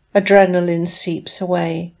 though, adrenaline seeps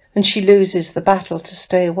away, and she loses the battle to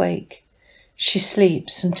stay awake. She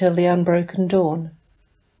sleeps until the unbroken dawn.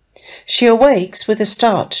 She awakes with a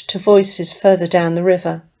start to voices further down the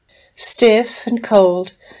river. Stiff and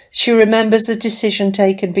cold, she remembers a decision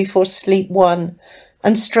taken before sleep won,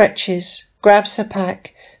 and stretches, grabs her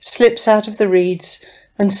pack, slips out of the reeds,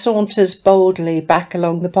 and saunters boldly back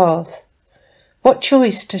along the path. What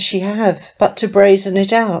choice does she have but to brazen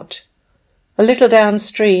it out? A little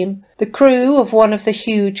downstream, the crew of one of the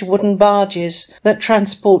huge wooden barges that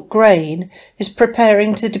transport grain is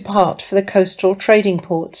preparing to depart for the coastal trading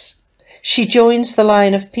ports. She joins the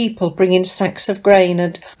line of people bringing sacks of grain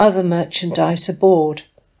and other merchandise aboard.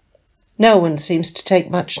 No one seems to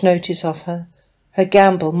take much notice of her. Her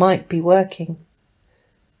gamble might be working.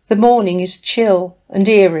 The morning is chill and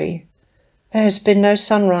eerie. There has been no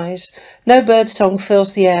sunrise, no birdsong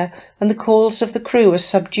fills the air, and the calls of the crew are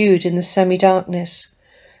subdued in the semi-darkness.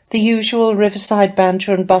 The usual riverside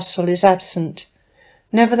banter and bustle is absent.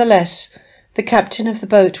 Nevertheless, the captain of the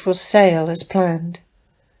boat will sail as planned.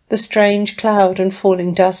 The strange cloud and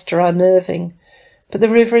falling dust are unnerving, but the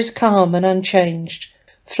river is calm and unchanged,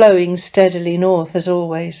 flowing steadily north as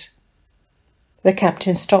always. The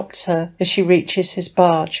captain stops her as she reaches his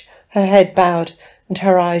barge, her head bowed and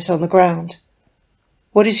her eyes on the ground.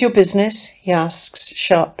 "What is your business?" he asks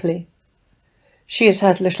sharply. She has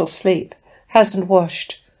had little sleep, hasn't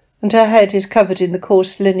washed, and her head is covered in the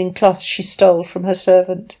coarse linen cloth she stole from her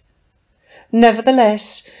servant.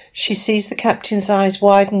 Nevertheless, she sees the captain's eyes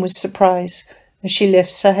widen with surprise as she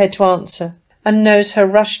lifts her head to answer, and knows her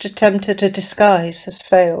rushed attempt at a disguise has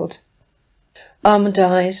failed. Almond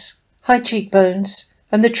eyes, high cheekbones,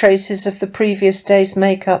 and the traces of the previous day's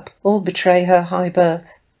make-up all betray her high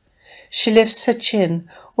birth. She lifts her chin,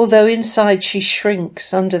 although inside she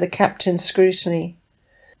shrinks under the captain's scrutiny.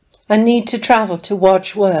 "I need to travel to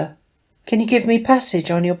Wajwur. Can you give me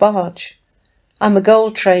passage on your barge? I'm a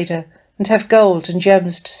gold trader and have gold and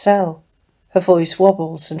gems to sell." Her voice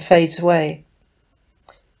wobbles and fades away.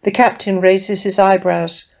 The captain raises his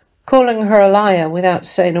eyebrows, calling her a liar without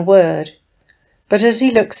saying a word. But as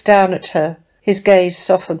he looks down at her, his gaze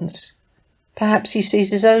softens. Perhaps he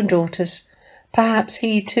sees his own daughters. Perhaps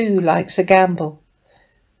he too likes a gamble.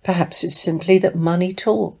 Perhaps it's simply that money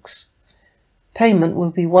talks. Payment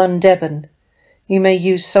will be 1 Deben. You may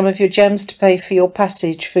use some of your gems to pay for your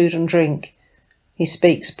passage, food and drink. He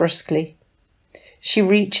speaks brusquely. She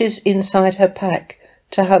reaches inside her pack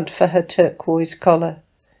to hunt for her turquoise collar.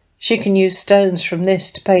 She can use stones from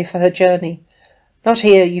this to pay for her journey. Not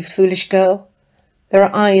here, you foolish girl. There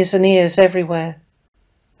are eyes and ears everywhere.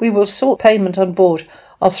 We will sort payment on board.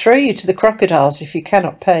 I'll throw you to the crocodiles if you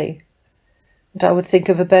cannot pay. And I would think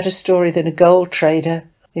of a better story than a gold trader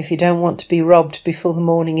if you don't want to be robbed before the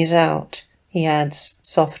morning is out, he adds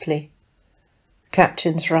softly. The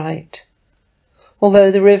captain's right.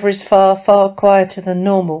 Although the river is far, far quieter than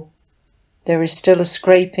normal, there is still a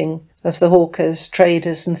scraping of the hawkers,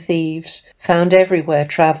 traders and thieves found everywhere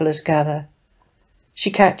travellers gather. She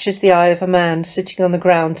catches the eye of a man sitting on the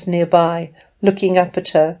ground nearby, looking up at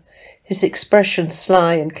her, his expression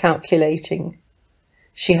sly and calculating.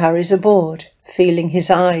 She hurries aboard, feeling his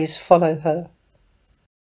eyes follow her.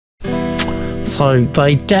 So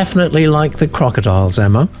they definitely like the crocodiles,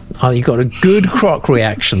 Emma. You got a good croc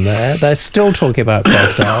reaction there. They're still talking about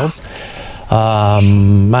crocodiles.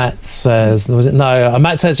 Matt says,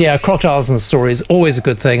 Matt says, yeah, crocodiles in the story is always a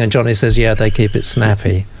good thing, and Johnny says, yeah, they keep it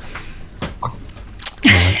snappy.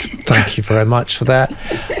 Thank you very much for that.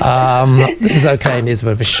 This is okay, needs a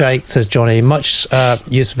bit of a shake, says Johnny. Much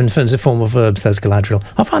use of infinitive form of verb, says Galadriel.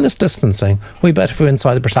 I find this distancing. We better if we're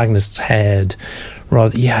inside the protagonist's head.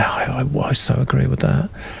 Rather, yeah, I so agree with that.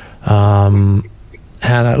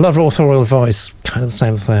 Hannah, love authorial voice, kind of the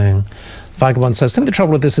same thing. Vagabond says, I think the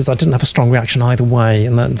trouble with this is I didn't have a strong reaction either way,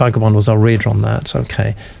 and that Vagabond was our reader on that.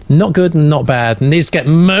 Okay. Not good and not bad. Needs to get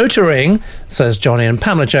motoring, says Johnny. And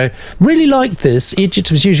Pamela Jo, really liked this. Egypt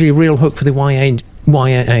was usually a real hook for the YA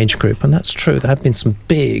age group, and that's true. There have been some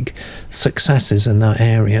big successes in that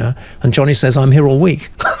area. And Johnny says, I'm here all week.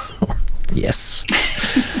 Yes.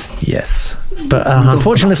 Yes. But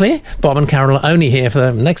unfortunately, Bob and Carol are only here for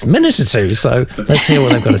the next minute or two, so let's hear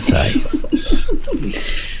what they've got to say.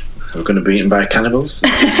 We're going to be eaten by cannibals.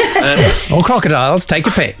 Or crocodiles, take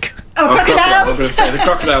a pick. Crocodiles! I was going to say, the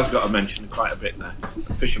crocodiles got mentioned quite a bit there.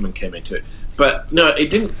 The fisherman came into it. But no, it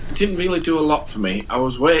didn't really do a lot for me. I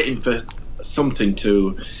was waiting for something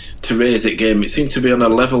to raise it game. It seemed to be on a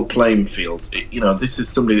level playing field. This is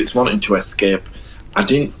somebody that's wanting to escape. I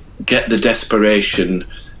didn't get the desperation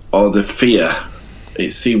or the fear.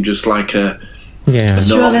 It seemed just like a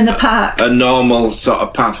stroll in the park, a normal sort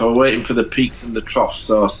of path. I was waiting for the peaks and the troughs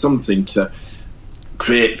or something to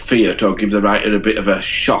create fear, to give the writer a bit of a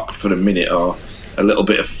shock for a minute or a little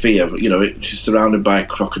bit of fear. It's just surrounded by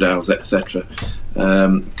crocodiles, etc.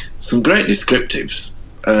 Some great descriptives.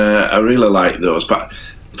 I really like those, but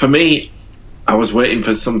for me, I was waiting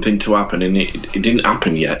for something to happen, and it didn't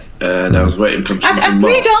happen yet. And I was waiting for something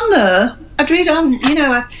more. I'd read on,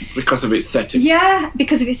 because of its setting. Yeah,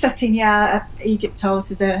 because of its setting, yeah. Egypt always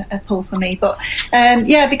is a pull for me. But,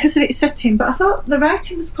 because of its setting. But I thought the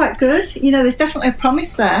writing was quite good. There's definitely a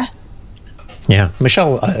promise there. Yeah,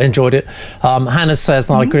 Michelle enjoyed it. Hannah says,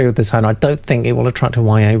 I agree with this, Hannah. I don't think it will attract a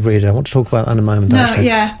YA reader. I want to talk about that in a moment, actually.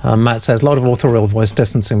 Yeah. Matt says, a lot of authorial voice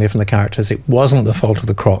distancing me from the characters. It wasn't the fault of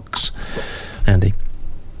the crocs. Andy?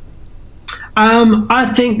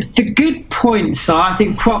 I think the good points are, I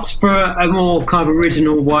think props for a more kind of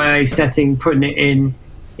original YA setting, putting it in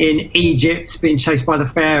Egypt, being chased by the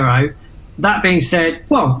Pharaoh. That being said,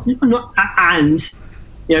 being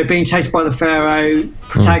chased by the Pharaoh,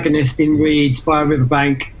 protagonist in reeds by a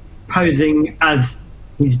riverbank, posing as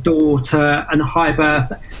his daughter and high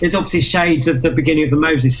birth. There's obviously shades of the beginning of the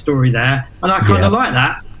Moses story there, and I kind of like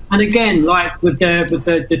that. And again, like with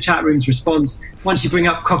the chat room's response, once you bring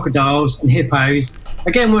up crocodiles and hippos,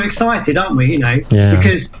 again we're excited, aren't we?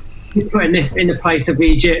 Because you're putting this in the place of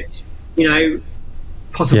Egypt,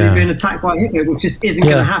 possibly being attacked by a hippo, which just isn't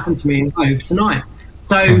going to happen to me in Hove tonight.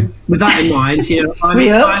 So with that in mind, I'm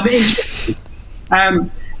interested.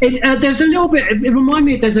 There's a little bit. It reminded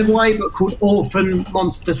me. There's a YA book called Orphan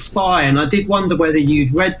Monster Spy, and I did wonder whether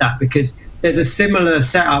you'd read that, because there's a similar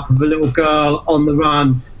setup of a little girl on the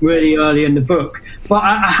run really early in the book. But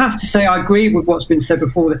I have to say, I agree with what's been said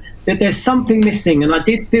before, that there's something missing, and I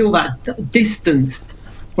did feel that distanced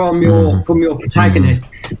from your protagonist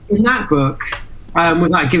in that book.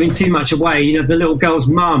 Without giving too much away, the little girl's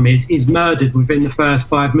mum is murdered within the first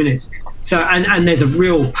 5 minutes. So and there's a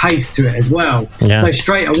real pace to it as well. Yeah. So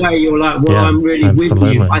straight away you're like, I'm really with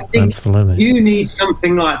you. I think you need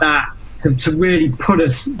something like that to really put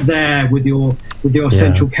us there with your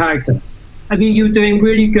central character. I mean, you're doing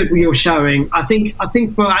really good with your showing. I think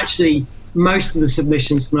for actually most of the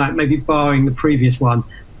submissions tonight, maybe barring the previous one,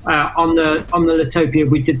 on the Litopia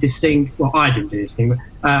we did this thing. Well, I didn't do this thing, but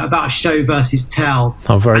about show versus tell.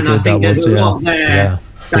 Oh, very and good. I think there's a lot there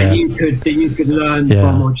that you could learn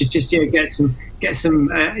from, or just get some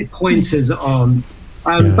pointers on.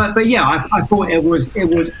 But I thought it was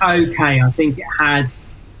okay. I think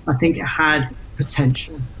it had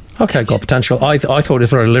potential. Okay, got potential. I thought it was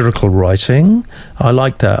very lyrical writing. I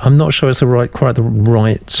like that. I'm not sure it's quite the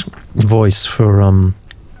right voice for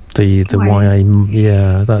the YA.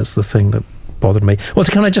 Yeah, that's the thing that bothered me. Well,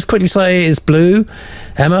 can I just quickly say it's blue?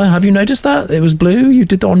 Emma, have you noticed that? It was blue? You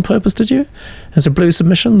did that on purpose, did you? As a blue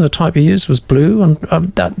submission, the type you used was blue, and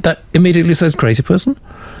that immediately says crazy person.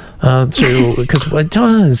 Because it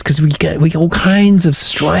does, because we get all kinds of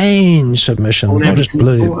strange submissions, not just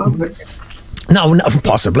blue. No,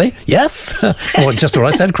 possibly, yes. Or just what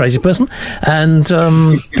I said, crazy person. And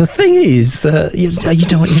the thing is that you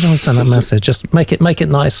don't send that message. Just make it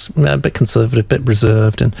nice, a bit conservative, a bit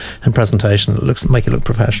reserved in presentation. Make it look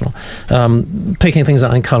professional. Picking things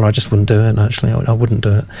out in colour, I just wouldn't do it. Actually, I wouldn't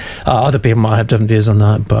do it. Other people might have different views on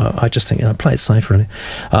that, but I just think play it safe, really.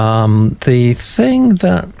 The thing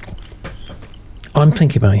that I'm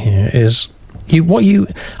thinking about here is. I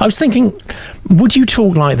was thinking, would you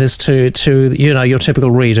talk like this to your typical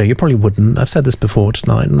reader? You probably wouldn't. I've said this before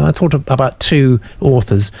tonight, and I thought about two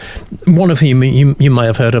authors. One of whom you may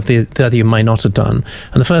have heard of, the other you may not have done.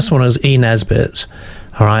 And the first one is E. Nesbit.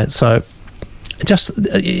 All right, so just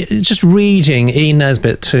reading E.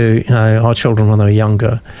 Nesbit to our children when they were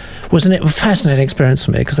younger was a fascinating experience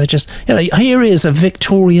for me, because they just, here is a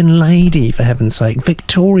Victorian lady, for heaven's sake,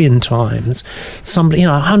 Victorian times, somebody,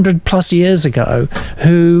 100 plus years ago,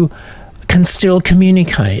 who can still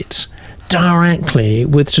communicate directly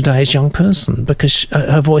with today's young person because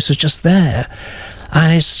her voice is just there.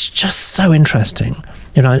 And it's just so interesting.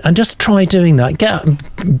 And just try doing that.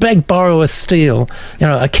 Beg, borrow, or steal,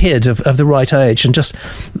 a kid of the right age, and just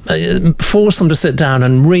force them to sit down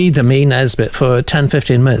and read them E. Nesbit for 10,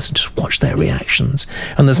 15 minutes and just watch their reactions.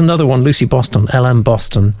 And there's another one, Lucy Boston, L.M.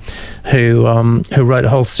 Boston, who wrote a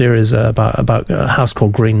whole series about a house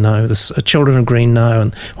called Green Knowe, Children of Green Knowe,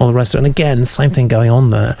 and all the rest of it. And again, same thing going on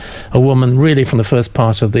there. A woman really from the first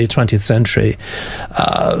part of the 20th century.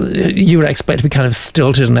 You would expect to be kind of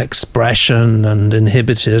stilted in expression and inhibited,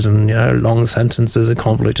 and long sentences are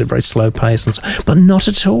convoluted, very slow pace, and so, but not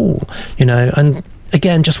at all. And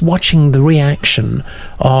again, just watching the reaction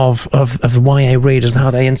of the YA readers and how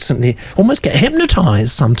they instantly almost get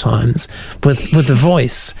hypnotized sometimes with the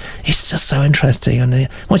voice. It's just so interesting. And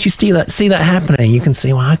once you see that happening, you can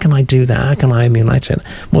see, well, how can I do that? How can I emulate it?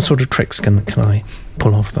 What sort of tricks can I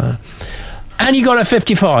pull off there? And you got a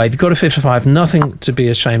 55. You got a 55. Nothing to be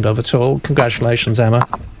ashamed of at all. Congratulations, Emma.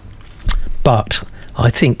 But I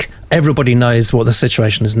think everybody knows what the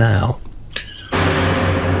situation is now.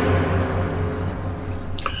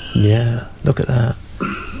 Yeah, look at that.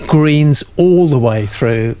 Greens all the way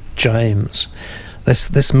through James.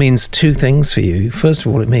 This means two things for you. First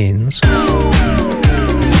of all, it means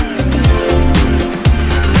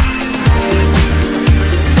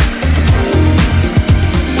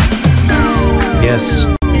yes,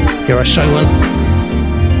 you're a showman.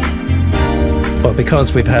 But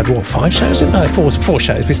because we've had, 5 shows? No, four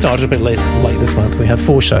shows. We started a bit late this month. We have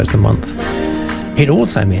 4 shows a month. It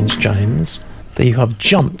also means, James, that you have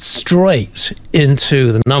jumped straight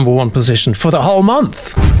into the number 1 position for the whole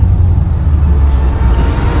month.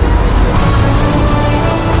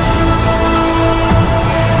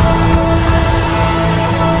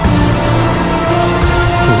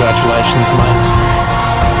 Congratulations, mate.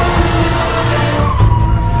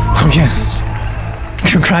 Oh, yes.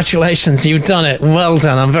 Congratulations, you've done it. Well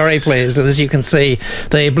done. I'm very pleased. As you can see,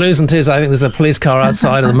 the Blues and Twos, I think there's a police car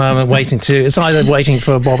outside at the moment it's either waiting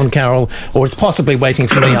for Bob and Carol, or it's possibly waiting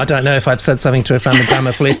for me. I don't know if I've said something to offend the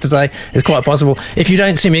Grammar Police today. It's quite possible. If you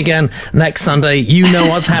don't see me again next Sunday, you know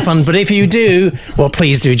what's happened. But if you do, well,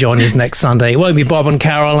 please do join us next Sunday. It won't be Bob and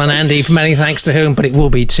Carol and Andy, for many thanks to whom, but it will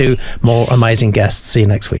be 2 more amazing guests. See you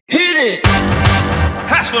next week. Hit it!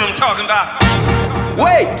 That's what I'm talking about.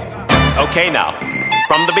 Wait! Okay, now.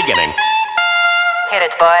 From the beginning. Hit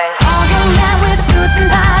it, boys. All young men with the suits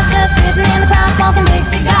and ties, just sitting in the crowd smoking big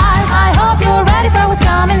cigars. I hope you're ready for what's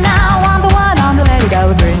coming now. I'm the one, I'm the lady that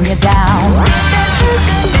will bring you down.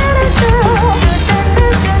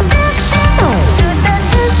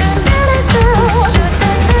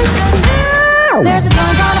 There's a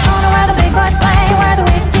joint on the corner where the big boys play, where the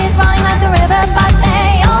whiskey's running like the rivers, but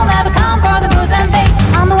they all never come for the booze and bass.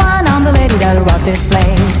 I'm the one, I'm the lady that'll rock this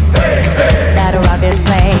place. That'll rock this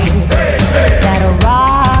place. That'll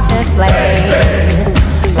rock this place.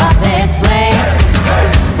 Rock this place.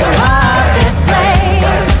 Rock this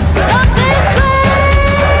place. Rock this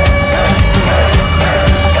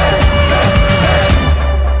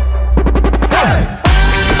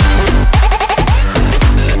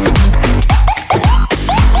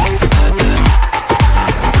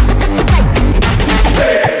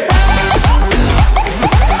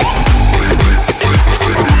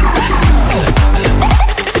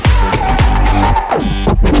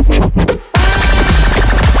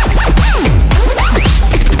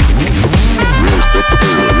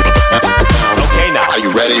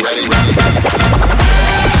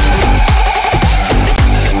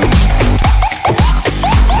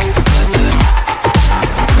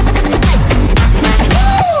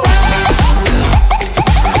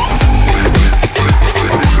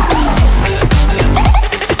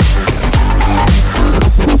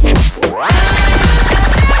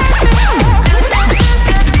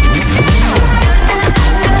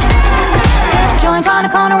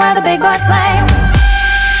boys play.